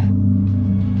scale.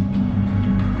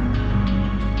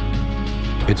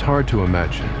 It's hard to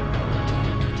imagine.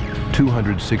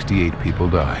 268 people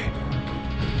die.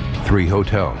 3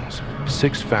 hotels,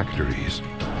 6 factories,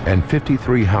 and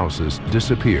 53 houses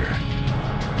disappear.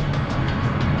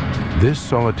 This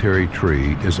solitary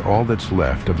tree is all that's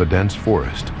left of a dense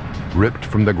forest, ripped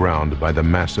from the ground by the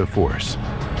massive force.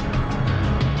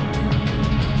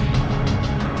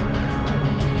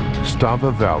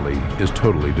 Stava Valley is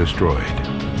totally destroyed,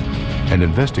 and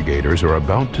investigators are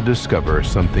about to discover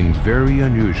something very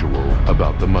unusual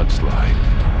about the mudslide.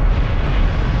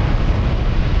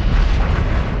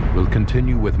 We'll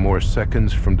continue with more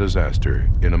Seconds from Disaster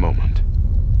in a moment.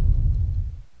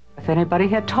 If anybody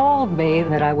had told me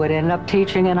that I would end up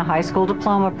teaching in a high school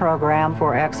diploma program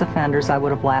for ex-offenders, I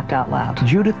would have laughed out loud.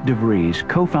 Judith DeVries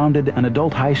co-founded an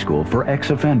adult high school for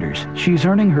ex-offenders. She's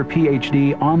earning her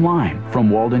PhD online from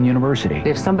Walden University.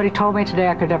 If somebody told me today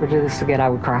I could never do this again, I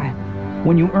would cry.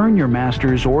 When you earn your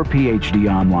master's or PhD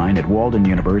online at Walden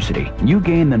University, you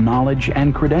gain the knowledge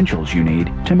and credentials you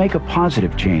need to make a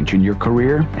positive change in your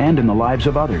career and in the lives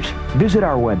of others. Visit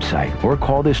our website or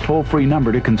call this toll-free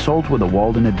number to consult with a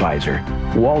Walden advisor.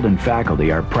 Walden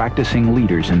faculty are practicing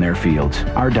leaders in their fields.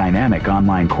 Our dynamic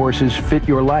online courses fit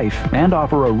your life and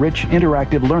offer a rich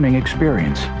interactive learning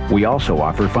experience. We also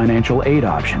offer financial aid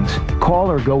options.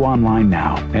 Call or go online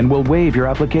now and we'll waive your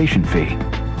application fee.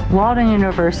 Walden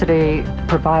University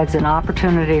provides an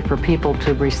opportunity for people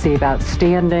to receive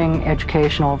outstanding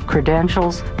educational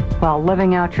credentials while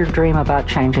living out your dream about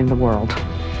changing the world.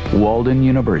 Walden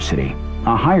University.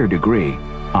 A higher degree,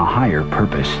 a higher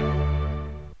purpose.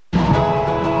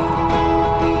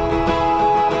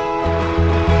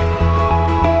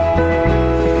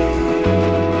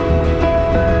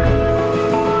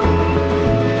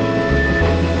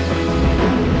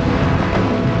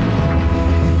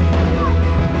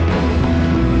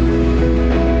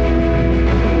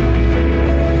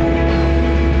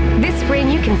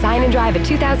 Sign and drive a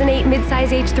 2008 midsize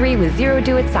H3 with zero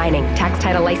due at signing. Tax,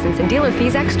 title, license, and dealer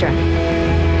fees extra.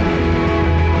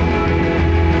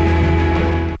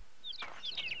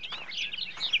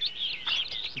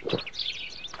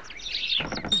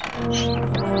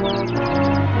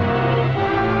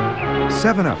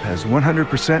 7-Up has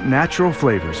 100% natural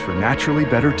flavors for naturally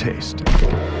better taste.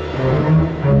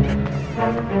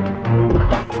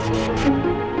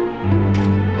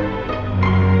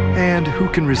 And who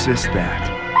can resist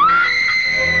that?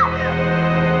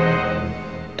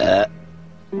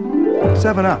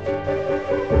 7-Up,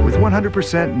 with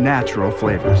 100% natural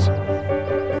flavors.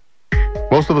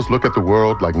 Most of us look at the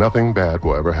world like nothing bad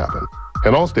will ever happen.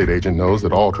 An Allstate agent knows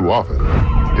that all too often,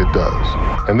 it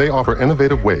does. And they offer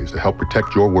innovative ways to help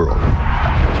protect your world,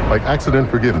 like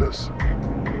accident forgiveness,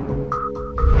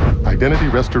 identity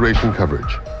restoration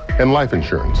coverage, and life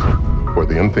insurance for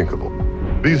the unthinkable.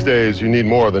 These days, you need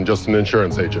more than just an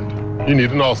insurance agent. You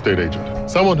need an Allstate agent,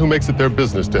 someone who makes it their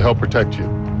business to help protect you.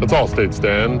 That's Allstate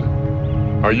stand.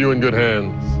 Are you in good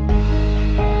hands?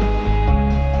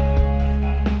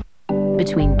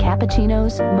 Between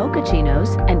cappuccinos,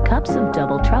 mochachinos, and cups of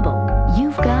double trouble,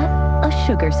 you've got a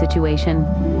sugar situation.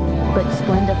 But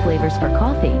Splenda Flavors for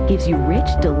Coffee gives you rich,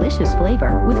 delicious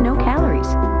flavor with no calories.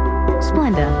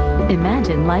 Splenda.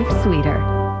 Imagine life sweeter.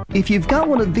 If you've got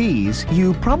one of these,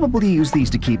 you probably use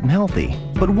these to keep them healthy.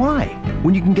 But why?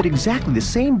 When you can get exactly the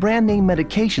same brand name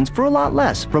medications for a lot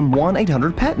less from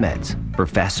 1-800-PET-MEDS. For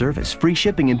fast service, free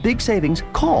shipping, and big savings,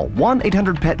 call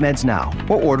 1-800-PET-MEDS now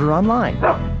or order online.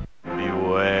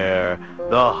 Beware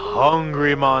the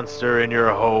hungry monster in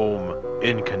your home.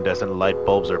 Incandescent light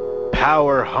bulbs are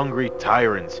power-hungry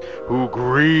tyrants who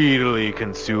greedily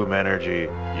consume energy.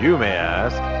 You may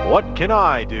ask, what can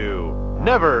I do?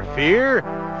 Never fear.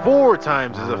 4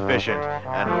 times as efficient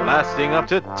and lasting up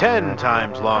to 10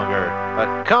 times longer.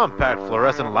 A compact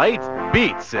fluorescent light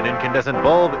beats an incandescent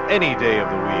bulb any day of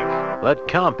the week. Let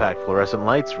compact fluorescent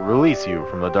lights release you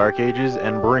from the dark ages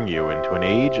and bring you into an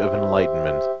age of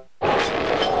enlightenment.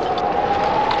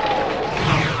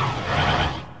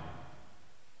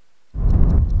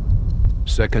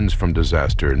 Seconds from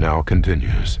disaster now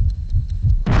continues.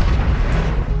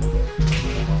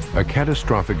 A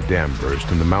catastrophic dam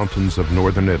burst in the mountains of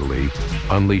northern Italy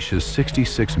unleashes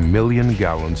 66 million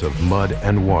gallons of mud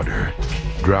and water,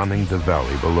 drowning the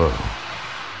valley below.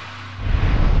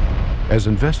 As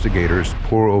investigators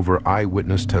pore over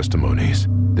eyewitness testimonies,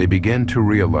 they begin to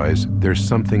realize there's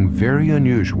something very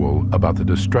unusual about the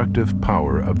destructive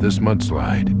power of this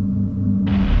mudslide.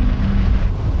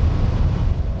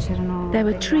 There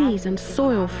were trees and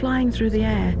soil flying through the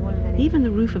air, even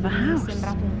the roof of a house.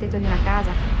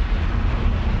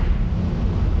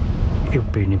 It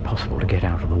would be impossible to get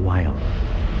out of the whale.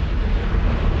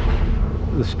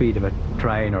 The speed of a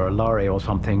train or a lorry or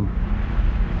something,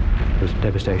 this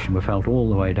devastation was felt all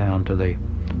the way down to the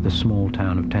small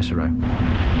town of Tessero.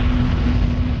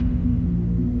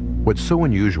 What's so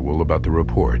unusual about the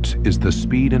reports is the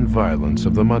speed and violence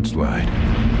of the mudslide.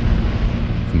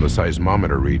 From the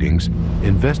seismometer readings,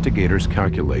 investigators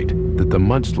calculate that the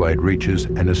mudslide reaches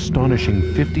an astonishing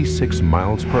 56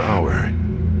 miles per hour.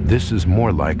 This is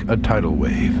more like a tidal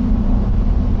wave.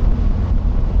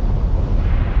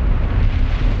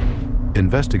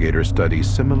 Investigators study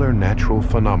similar natural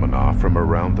phenomena from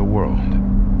around the world.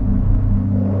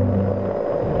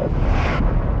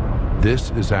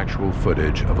 This is actual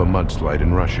footage of a mudslide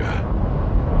in Russia.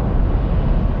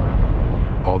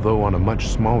 Although on a much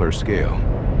smaller scale,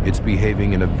 it's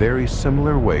behaving in a very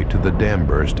similar way to the dam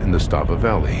burst in the Stava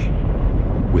Valley,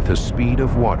 with the speed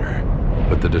of water,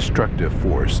 but the destructive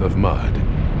force of mud.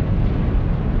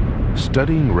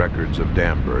 Studying records of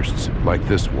dam bursts like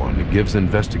this one gives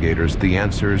investigators the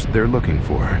answers they're looking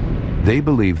for. They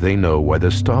believe they know why the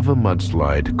Stava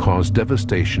mudslide caused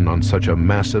devastation on such a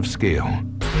massive scale.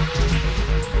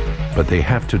 But they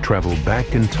have to travel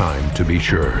back in time to be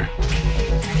sure.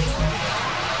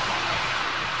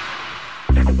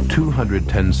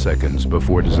 210 seconds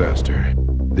before disaster,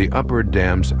 the upper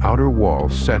dam's outer wall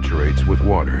saturates with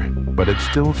water, but it's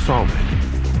still solid.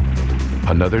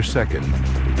 Another second,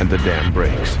 and the dam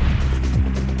breaks.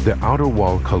 The outer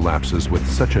wall collapses with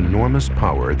such enormous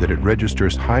power that it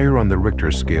registers higher on the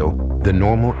Richter scale than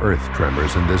normal earth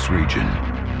tremors in this region.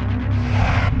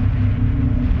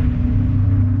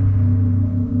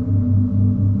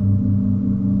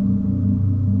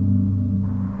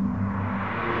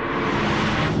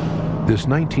 This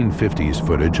 1950s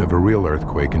footage of a real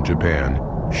earthquake in Japan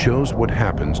shows what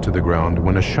happens to the ground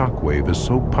when a shock wave is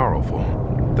so powerful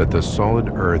that the solid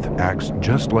earth acts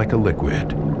just like a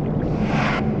liquid.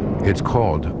 It's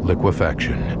called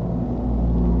liquefaction.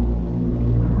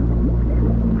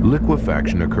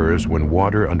 Liquefaction occurs when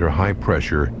water under high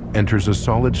pressure enters a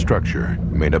solid structure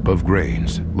made up of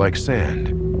grains, like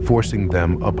sand, forcing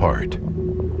them apart.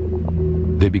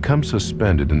 They become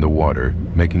suspended in the water,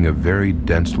 making a very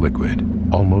dense liquid,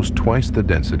 almost twice the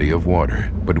density of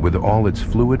water, but with all its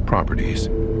fluid properties.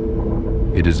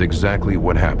 It is exactly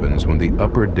what happens when the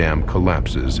upper dam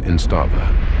collapses in Stava.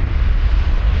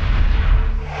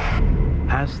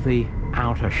 As the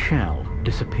outer shell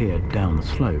disappeared down the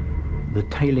slope, the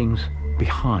tailings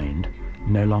behind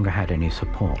no longer had any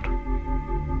support,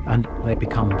 and they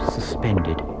become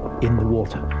suspended in the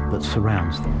water that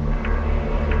surrounds them.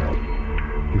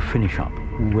 You finish up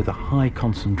with a high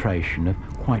concentration of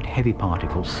quite heavy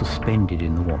particles suspended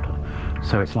in the water.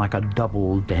 So it's like a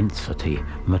double density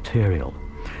material.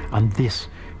 And this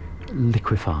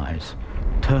liquefies,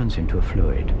 turns into a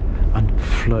fluid, and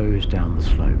flows down the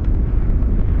slope.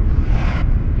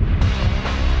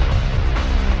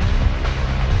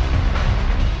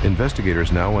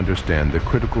 Investigators now understand the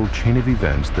critical chain of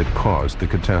events that caused the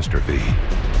catastrophe.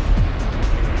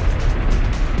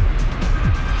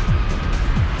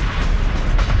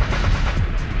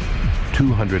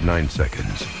 "209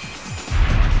 seconds.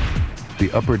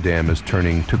 The upper dam is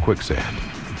turning to quicksand.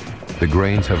 The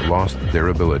grains have lost their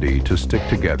ability to stick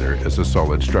together as a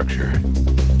solid structure.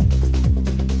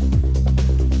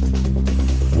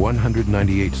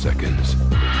 198 seconds.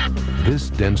 This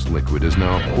dense liquid is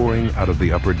now pouring out of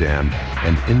the upper dam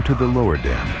and into the lower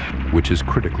dam, which is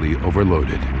critically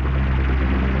overloaded.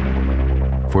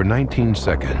 For 19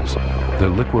 seconds, the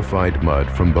liquefied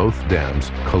mud from both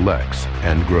dams collects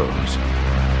and grows.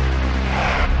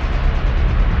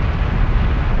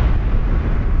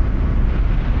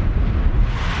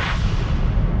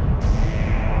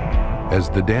 As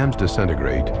the dams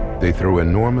disintegrate, they throw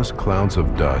enormous clouds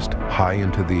of dust high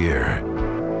into the air.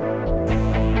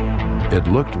 It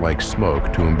looked like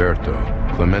smoke to Umberto,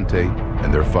 Clemente,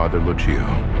 and their father Lucio.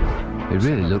 It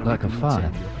really looked like a fire.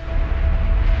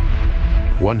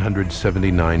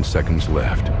 179 seconds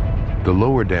left. The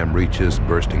lower dam reaches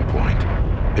bursting point.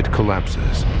 It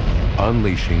collapses,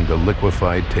 unleashing the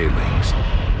liquefied tailings.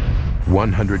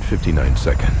 159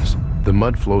 seconds. The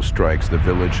mud flow strikes the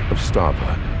village of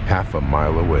Stava, half a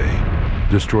mile away,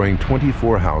 destroying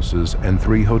 24 houses and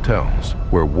 3 hotels,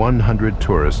 where 100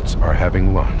 tourists are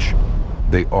having lunch.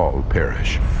 They all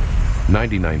perish.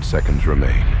 99 seconds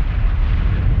remain.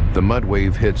 The mud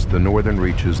wave hits the northern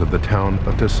reaches of the town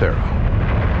of Tesoro.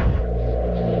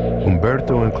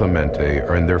 Umberto and Clemente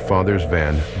are in their father's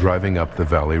van driving up the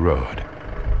valley road.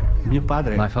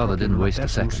 My father didn't waste a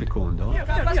second.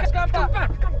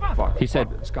 He said,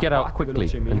 "Get out quickly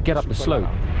and get up the slope."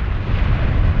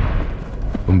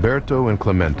 Umberto and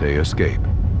Clemente escape,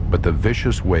 but the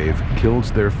vicious wave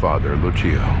kills their father,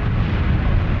 Lucio.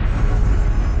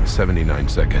 79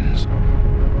 seconds.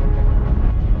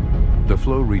 The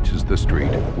flow reaches the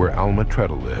street where Alma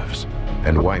Treadle lives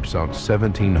and wipes out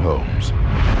 17 homes.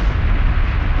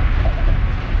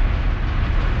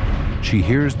 She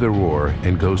hears the roar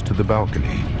and goes to the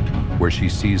balcony, where she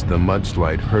sees the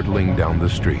mudslide hurtling down the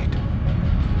street.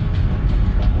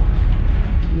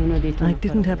 I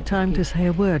didn't have time to say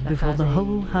a word before the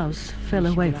whole house fell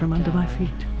away from under my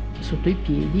feet.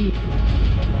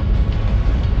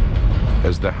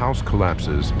 As the house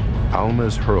collapses, Alma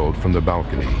is hurled from the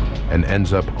balcony and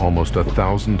ends up almost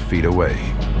 1,000 feet away.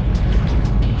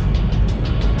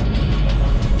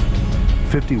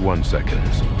 51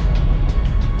 seconds.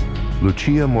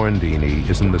 Lucia Morandini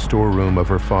is in the storeroom of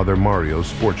her father Mario's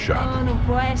sports shop.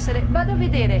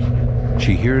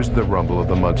 She hears the rumble of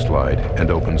the mudslide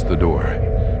and opens the door.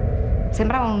 It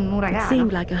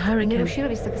seemed like a hurricane.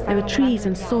 There were trees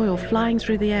and soil flying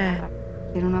through the air.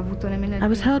 I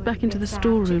was hurled back into the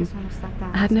storeroom.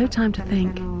 I had no time to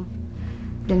think.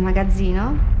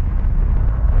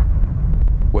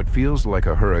 What feels like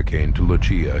a hurricane to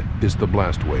Lucia is the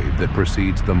blast wave that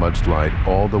precedes the mudslide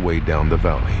all the way down the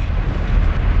valley.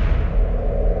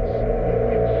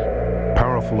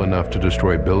 Powerful enough to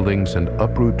destroy buildings and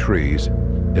uproot trees,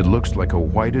 it looks like a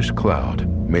whitish cloud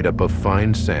made up of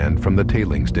fine sand from the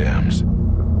tailings dams.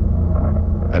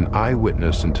 An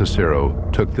eyewitness in Tesoro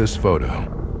took this photo.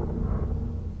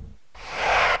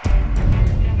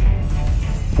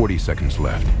 40 seconds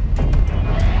left.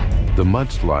 The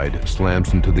mudslide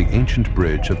slams into the ancient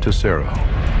bridge of Tesoro.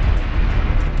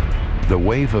 The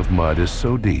wave of mud is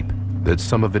so deep that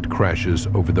some of it crashes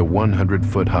over the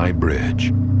 100-foot-high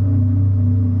bridge.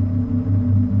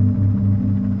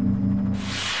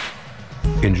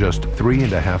 In just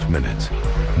 3.5 minutes,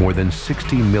 more than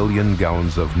 60 million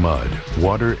gallons of mud,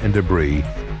 water, and debris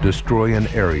destroy an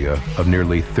area of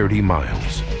nearly 30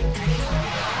 miles.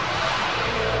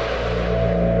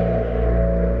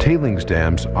 Tailings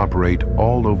dams operate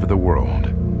all over the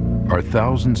world. Are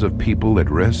thousands of people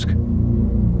at risk?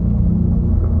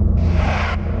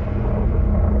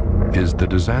 Is the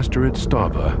disaster at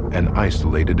Stava an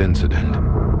isolated incident?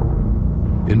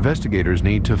 Investigators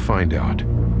need to find out,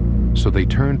 so they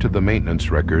turn to the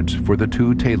maintenance records for the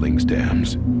 2 tailings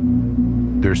dams.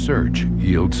 Their search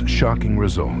yields shocking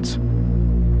results.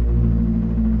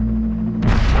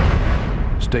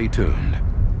 Stay tuned.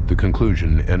 The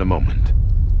conclusion in a moment.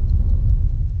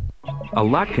 A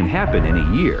lot can happen in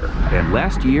a year, and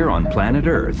last year on planet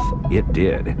Earth, it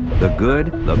did. The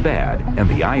good, the bad, and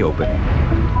the eye-opening.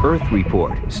 Earth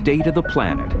Report, State of the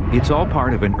Planet. It's all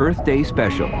part of an Earth Day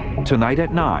special, tonight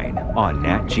at 9 on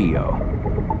Nat Geo.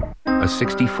 A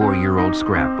 64-year-old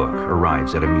scrapbook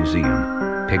arrives at a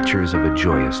museum. Pictures of a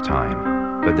joyous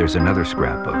time. But there's another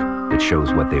scrapbook that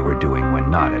shows what they were doing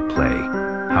when not at play.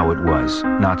 How it was.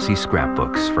 Nazi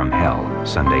scrapbooks from hell,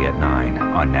 Sunday at 9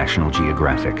 on National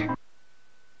Geographic.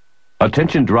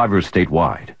 Attention drivers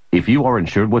statewide. If you are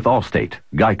insured with Allstate,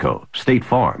 Geico, State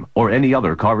Farm, or any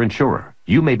other car insurer,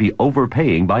 you may be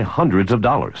overpaying by hundreds of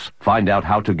dollars. Find out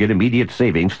how to get immediate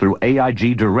savings through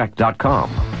AIGdirect.com.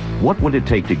 What would it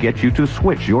take to get you to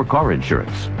switch your car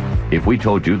insurance? If we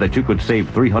told you that you could save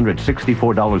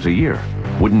 $364 a year,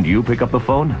 wouldn't you pick up the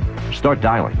phone? Start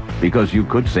dialing, because you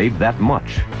could save that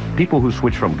much. People who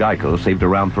switched from Geico saved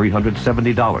around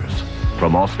 $370.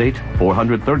 From Allstate,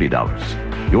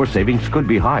 $430. Your savings could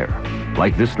be higher,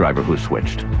 like this driver who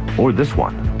switched, or this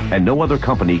one. And no other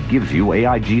company gives you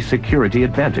AIG Security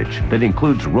Advantage that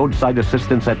includes roadside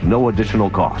assistance at no additional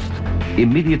cost.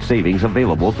 Immediate savings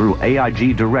available through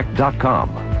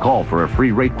AIGdirect.com. Call for a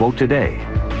free rate quote today.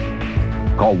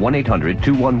 Call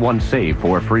 1-800-211-SAVE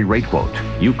for a free rate quote.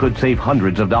 You could save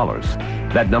hundreds of dollars.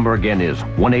 That number again is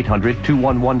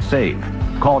 1-800-211-SAVE.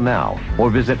 Call now or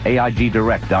visit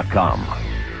AIGdirect.com.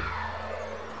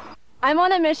 I'm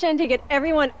on a mission to get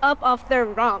everyone up off their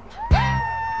rump.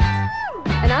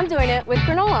 And I'm doing it with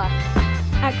granola.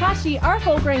 At Kashi, our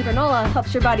whole grain granola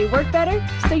helps your body work better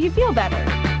so you feel better.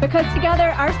 Because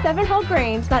together, our 7 whole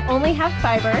grains not only have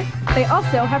fiber, they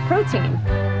also have protein.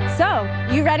 So,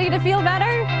 you ready to feel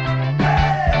better?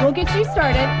 We'll get you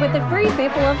started with a free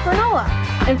sample of granola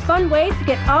and fun ways to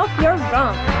get off your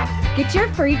rump. Get your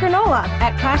free granola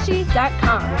at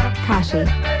Kashi.com. Kashi,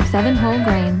 7 whole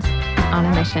grains on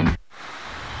a mission.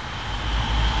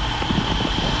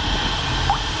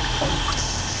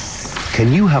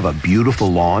 Can you have a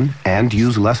beautiful lawn and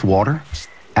use less water?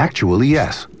 Actually,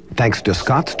 yes, thanks to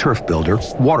Scott's Turf Builder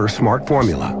Water Smart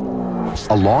formula.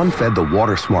 A lawn fed the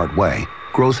Water Smart way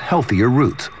grows healthier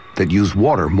roots that use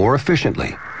water more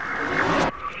efficiently.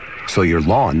 So your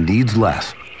lawn needs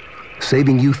less,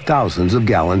 saving you thousands of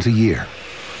gallons a year.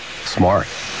 Smart.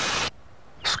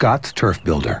 Scott's Turf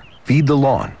Builder. Feed the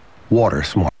lawn. Water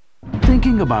Smart.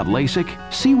 Thinking about LASIK?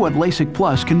 See what LASIK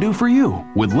Plus can do for you.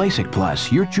 With LASIK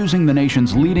Plus, you're choosing the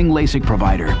nation's leading LASIK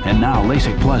provider. And now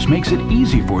LASIK Plus makes it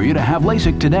easy for you to have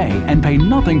LASIK today and pay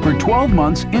nothing for 12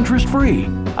 months interest-free.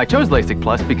 I chose LASIK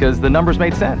Plus because the numbers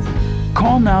made sense.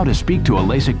 Call now to speak to a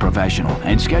LASIK professional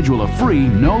and schedule a free,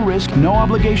 no-risk,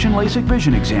 no-obligation LASIK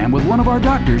vision exam with one of our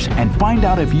doctors and find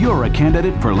out if you're a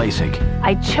candidate for LASIK.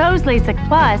 I chose LASIK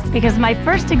Plus because my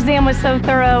first exam was so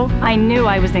thorough, I knew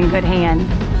I was in good hands.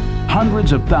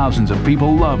 Hundreds of thousands of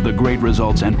people love the great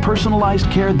results and personalized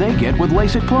care they get with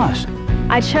LASIK Plus.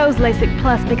 I chose LASIK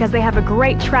Plus because they have a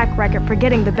great track record for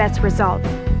getting the best results.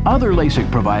 Other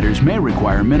LASIK providers may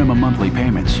require minimum monthly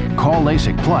payments. Call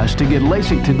LASIK Plus to get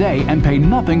LASIK today and pay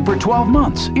nothing for 12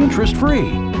 months,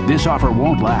 interest-free. This offer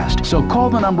won't last, so call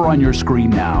the number on your screen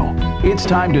now. It's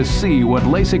time to see what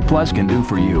LASIK Plus can do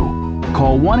for you.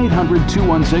 Call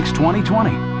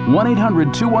 1-800-216-2020.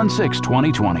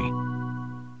 1-800-216-2020.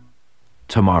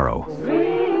 Tomorrow,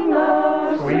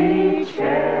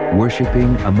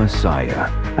 worshiping a Messiah.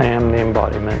 I am the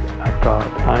embodiment of God.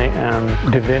 I am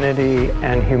divinity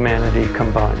and humanity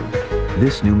combined.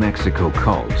 This New Mexico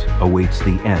cult awaits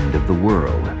the end of the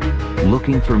world,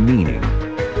 looking for meaning.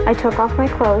 I took off my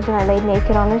clothes and I laid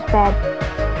naked on his bed.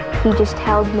 He just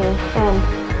held me and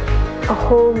a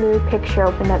whole new picture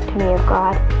opened up to me of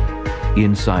God.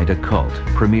 Inside a Cult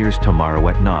premieres tomorrow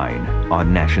at 9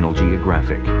 on National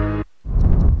Geographic.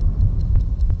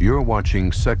 You're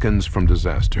watching Seconds from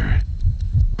Disaster.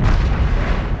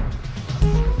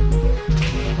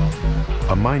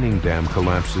 A mining dam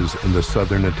collapses in the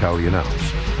southern Italian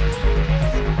Alps.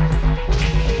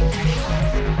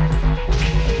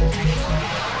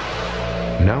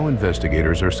 Now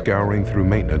investigators are scouring through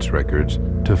maintenance records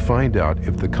to find out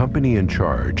if the company in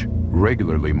charge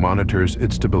regularly monitors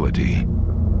its stability.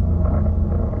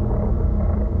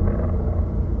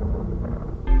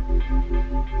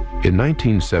 In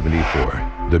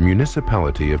 1974, the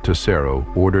municipality of Tesoro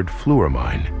ordered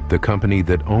Fluormine, the company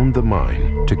that owned the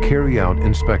mine, to carry out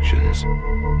inspections.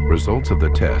 Results of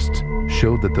the tests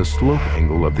showed that the slope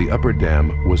angle of the upper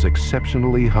dam was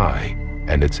exceptionally high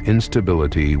and its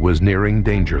instability was nearing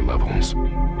danger levels.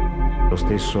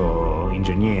 The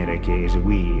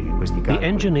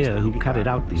engineer who carried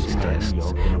out these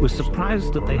tests was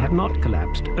surprised that they had not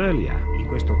collapsed earlier.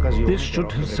 This should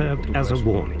have served as a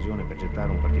warning.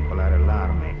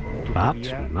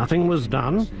 But nothing was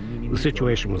done, the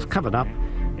situation was covered up,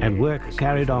 and work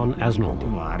carried on as normal.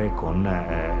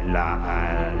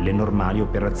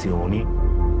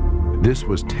 This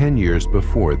was 10 years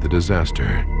before the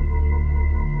disaster.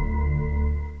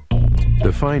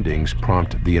 The findings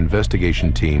prompt the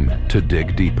investigation team to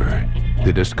dig deeper.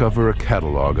 They discover a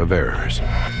catalog of errors.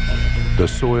 The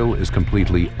soil is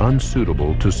completely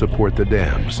unsuitable to support the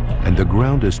dams, and the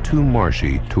ground is too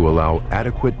marshy to allow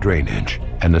adequate drainage,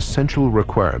 an essential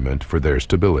requirement for their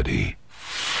stability.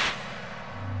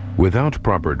 Without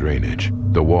proper drainage,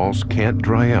 the walls can't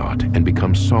dry out and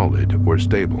become solid or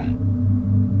stable.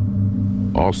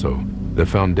 Also, the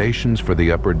foundations for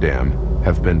the upper dam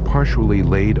have been partially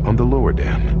laid on the lower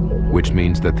dam, which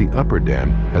means that the upper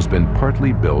dam has been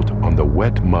partly built on the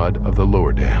wet mud of the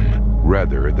lower dam,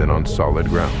 rather than on solid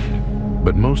ground.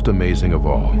 But most amazing of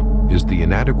all is the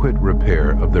inadequate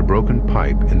repair of the broken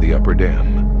pipe in the upper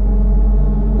dam.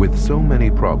 With so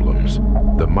many problems,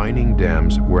 the mining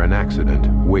dams were an accident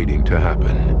waiting to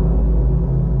happen.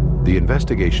 The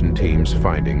investigation team's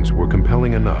findings were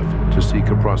compelling enough to seek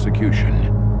a prosecution,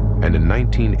 and in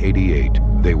 1988,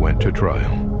 they went to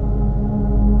trial.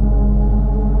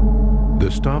 The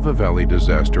Stava Valley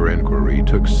disaster inquiry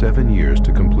took 7 years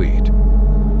to complete.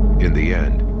 In the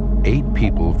end, 8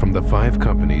 people from the 5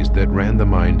 companies that ran the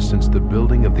mine since the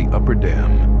building of the upper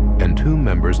dam and 2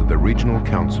 members of the regional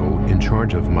council in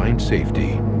charge of mine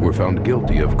safety were found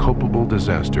guilty of culpable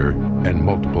disaster and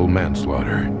multiple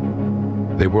manslaughter.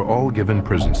 They were all given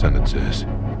prison sentences,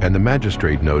 and the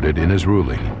magistrate noted in his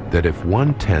ruling that if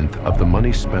 1/10 of the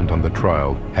money spent on the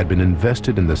trial had been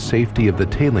invested in the safety of the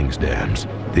tailings dams,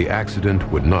 the accident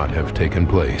would not have taken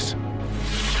place.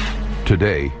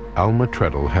 Today, Alma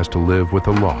Treadle has to live with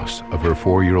the loss of her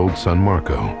 4-year-old son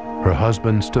Marco, her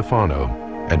husband Stefano,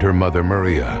 and her mother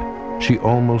Maria. She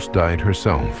almost died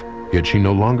herself, yet she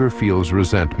no longer feels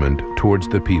resentment towards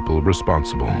the people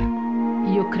responsible.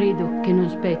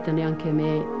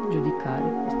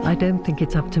 I don't think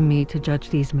it's up to me to judge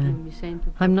these men.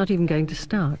 I'm not even going to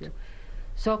start.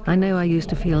 I know I used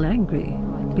to feel angry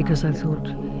because I thought,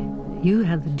 you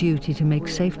had the duty to make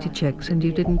safety checks and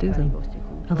you didn't do them.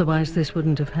 Otherwise this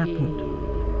wouldn't have happened.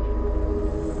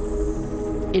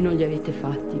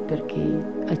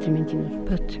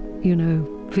 But, you know,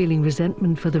 feeling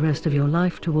resentment for the rest of your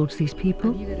life towards these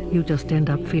people, you just end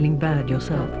up feeling bad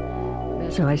yourself.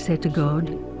 So I said to God,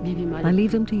 I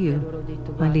leave them to you.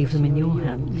 I leave them in your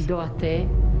hands.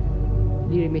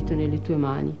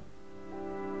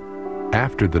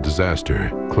 After the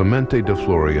disaster, Clemente de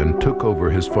Florian took over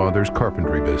his father's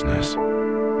carpentry business.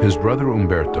 His brother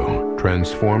Umberto,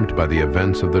 transformed by the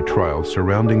events of the trial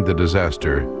surrounding the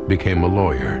disaster, became a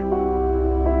lawyer.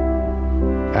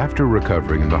 After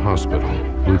recovering in the hospital,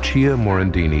 Lucia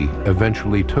Morandini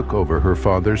eventually took over her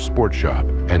father's sports shop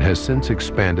and has since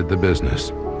expanded the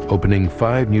business, opening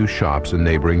 5 new shops in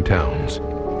neighboring towns.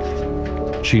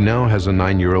 She now has a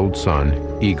 9-year-old son,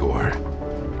 Igor.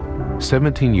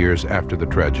 17 years after the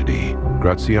tragedy,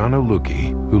 Graziano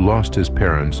Lucchi, who lost his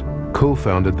parents,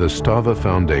 co-founded the Stava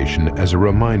Foundation as a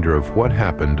reminder of what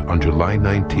happened on July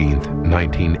 19,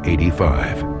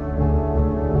 1985.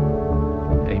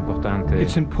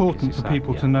 It's important for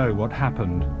people to know what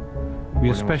happened. We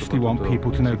especially want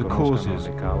people to know the causes,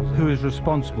 who is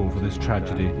responsible for this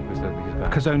tragedy,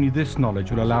 because only this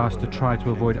knowledge will allow us to try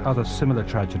to avoid other similar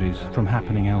tragedies from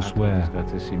happening elsewhere.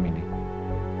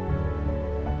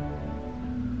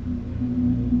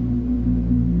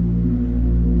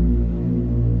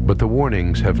 But the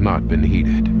warnings have not been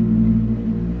heeded.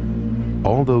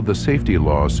 Although the safety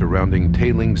laws surrounding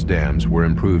tailings dams were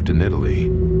improved in Italy,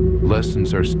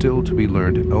 lessons are still to be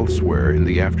learned elsewhere in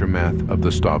the aftermath of the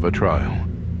Stava trial.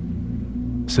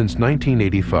 Since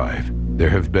 1985, there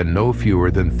have been no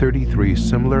fewer than 33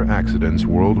 similar accidents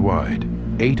worldwide,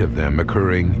 8 of them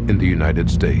occurring in the United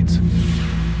States.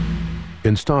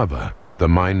 In Stava, the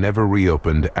mine never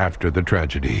reopened after the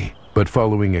tragedy, but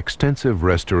following extensive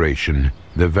restoration,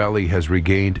 the valley has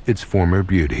regained its former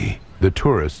beauty. The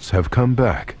tourists have come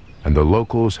back, and the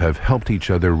locals have helped each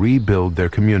other rebuild their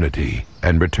community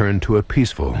and return to a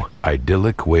peaceful,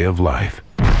 idyllic way of life.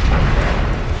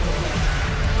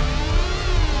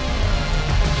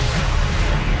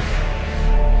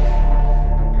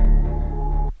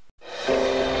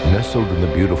 Nestled in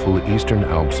the beautiful eastern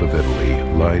Alps of Italy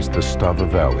lies the Stava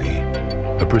Valley,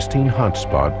 a pristine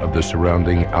hotspot of the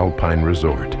surrounding alpine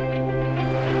resort.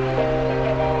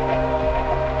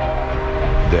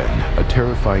 Then, a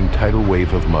terrifying tidal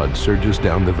wave of mud surges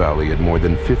down the valley at more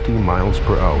than 50 miles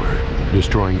per hour,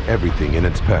 destroying everything in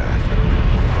its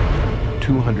path.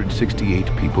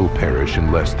 268 people perish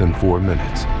in less than 4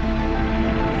 minutes.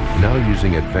 Now,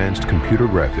 using advanced computer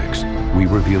graphics, we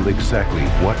reveal exactly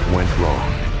what went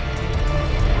wrong.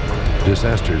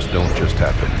 Disasters don't just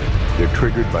happen. They're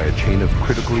triggered by a chain of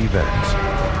critical events.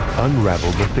 Unravel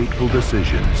the fateful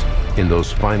decisions in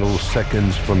those final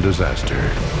seconds from disaster.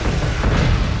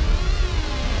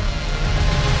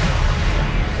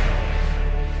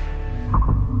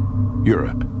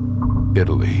 Europe,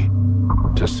 Italy,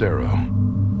 Tessero,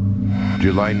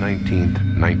 July 19th,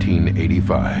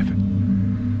 1985.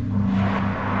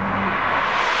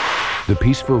 The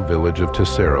peaceful village of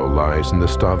Tessero lies in the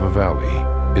Stava Valley.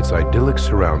 Its idyllic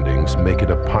surroundings make it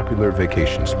a popular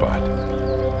vacation spot.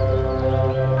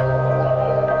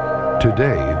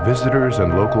 Today, visitors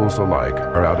and locals alike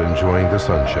are out enjoying the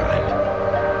sunshine.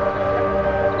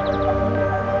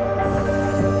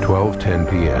 12:10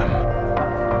 p.m.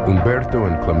 Umberto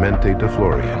and Clemente de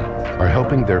Florian are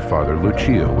helping their father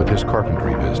Lucio with his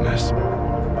carpentry business.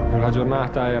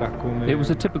 It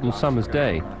was a typical summer's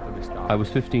day. I was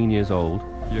 15 years old,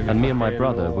 and me and my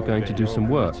brother were going to do some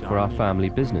work for our family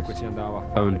business,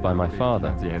 owned by my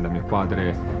father.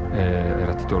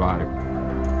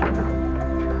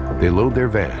 They load their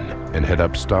van and head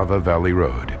up Stava Valley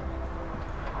Road.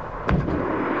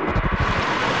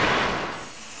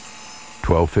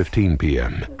 12:15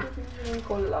 p.m.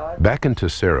 Back in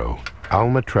Tessero,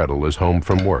 Alma Treadle is home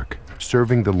from work,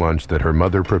 serving the lunch that her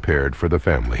mother prepared for the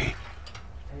family.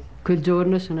 That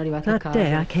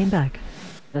day I came back.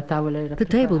 The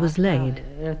table was laid.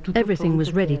 Everything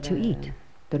was ready to eat.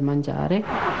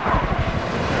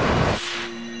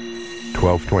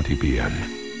 12:20 p.m.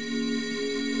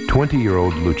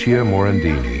 20-year-old Lucia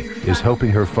Morandini is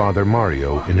helping her father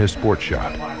Mario in his sports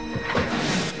shop.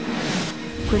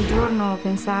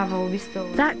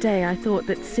 That day I thought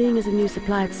that seeing as a new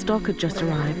supply of stock had just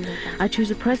arrived, I'd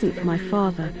choose a present for my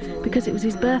father because it was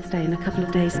his birthday in a couple of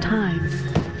days' time.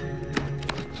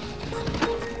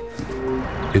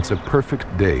 It's a perfect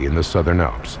day in the Southern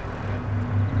Alps.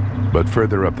 But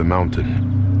further up the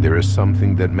mountain, there is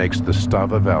something that makes the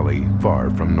Stava Valley far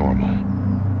from normal.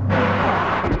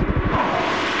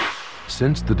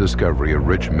 Since the discovery of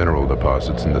rich mineral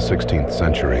deposits in the 16th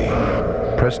century,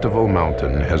 Prestival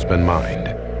Mountain has been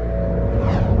mined.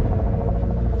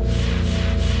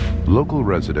 Local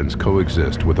residents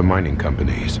coexist with the mining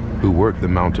companies who work the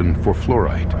mountain for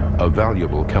fluorite, a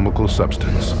valuable chemical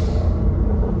substance.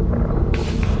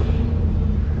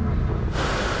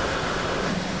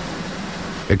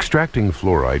 Extracting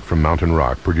fluorite from mountain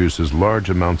rock produces large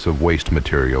amounts of waste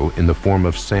material in the form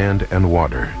of sand and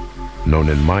water, known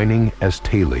in mining as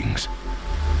tailings.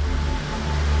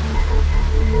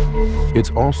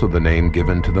 It's also the name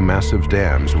given to the massive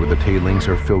dams where the tailings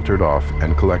are filtered off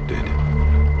and collected.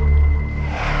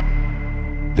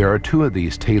 There are 2 of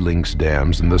these tailings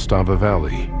dams in the Stava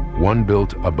Valley, one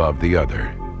built above the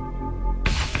other.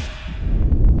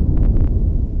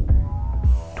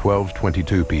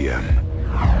 12:22 p.m.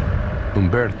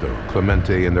 Umberto,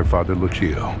 Clemente, and their father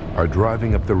Lucio are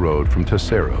driving up the road from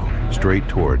Tessero straight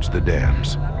towards the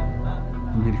dams.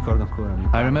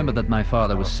 I remember that my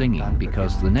father was singing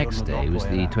because the next day was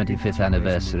the 25th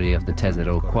anniversary of the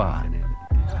Tessero Choir.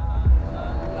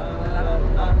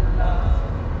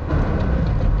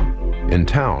 In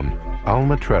town,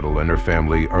 Alma Treadle and her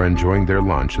family are enjoying their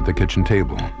lunch at the kitchen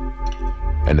table.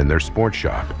 And in their sports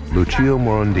shop, Lucio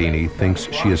Morandini thinks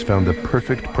she has found the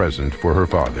perfect present for her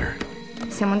father.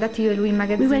 We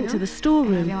went to the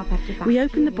storeroom. We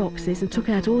opened the boxes and took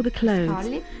out all the clothes.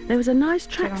 There was a nice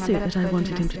tracksuit that I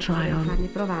wanted him to try on.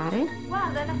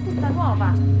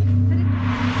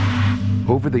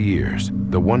 Over the years,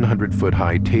 the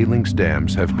 100-foot-high tailings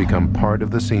dams have become part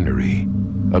of the scenery.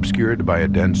 Obscured by a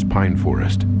dense pine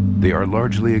forest, they are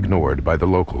largely ignored by the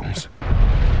locals.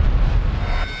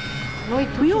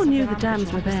 We all knew the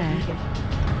dams were there.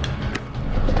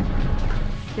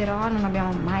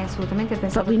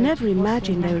 But we never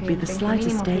imagined there would be the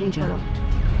slightest danger.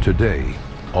 Today,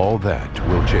 all that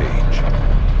will change.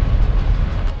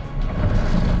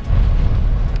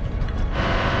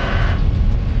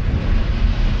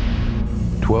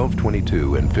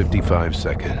 (12:22 and 55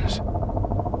 seconds).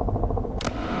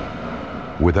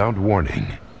 Without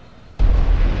warning,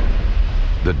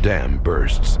 the dam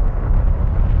bursts.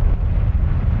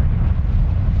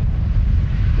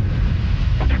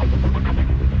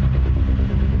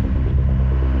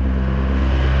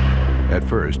 At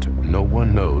first, no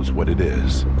one knows what it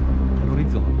is.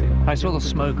 I saw the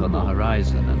smoke on the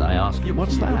horizon and I asked,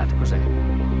 what's that?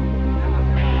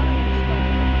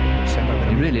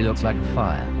 It really looked like a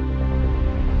fire.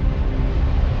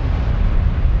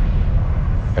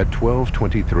 At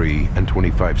 12:23 and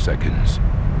 25 seconds,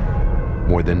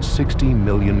 more than 60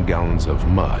 million gallons of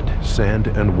mud, sand,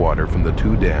 and water from the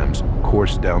two dams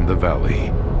course down the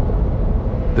valley.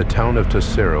 The town of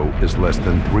Tesoro is less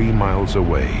than 3 miles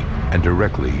away and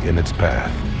directly in its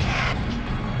path.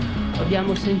 We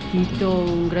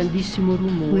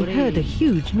heard a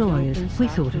huge noise. We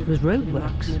thought it was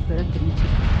roadworks.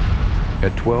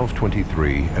 At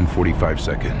 12:23 and 45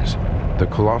 seconds, the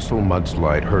colossal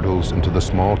mudslide hurtles into the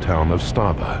small town of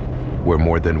Stava, where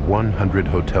more than 100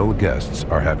 hotel guests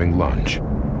are having lunch.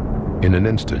 In an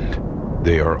instant,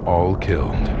 they are all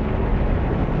killed.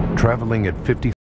 Traveling at 50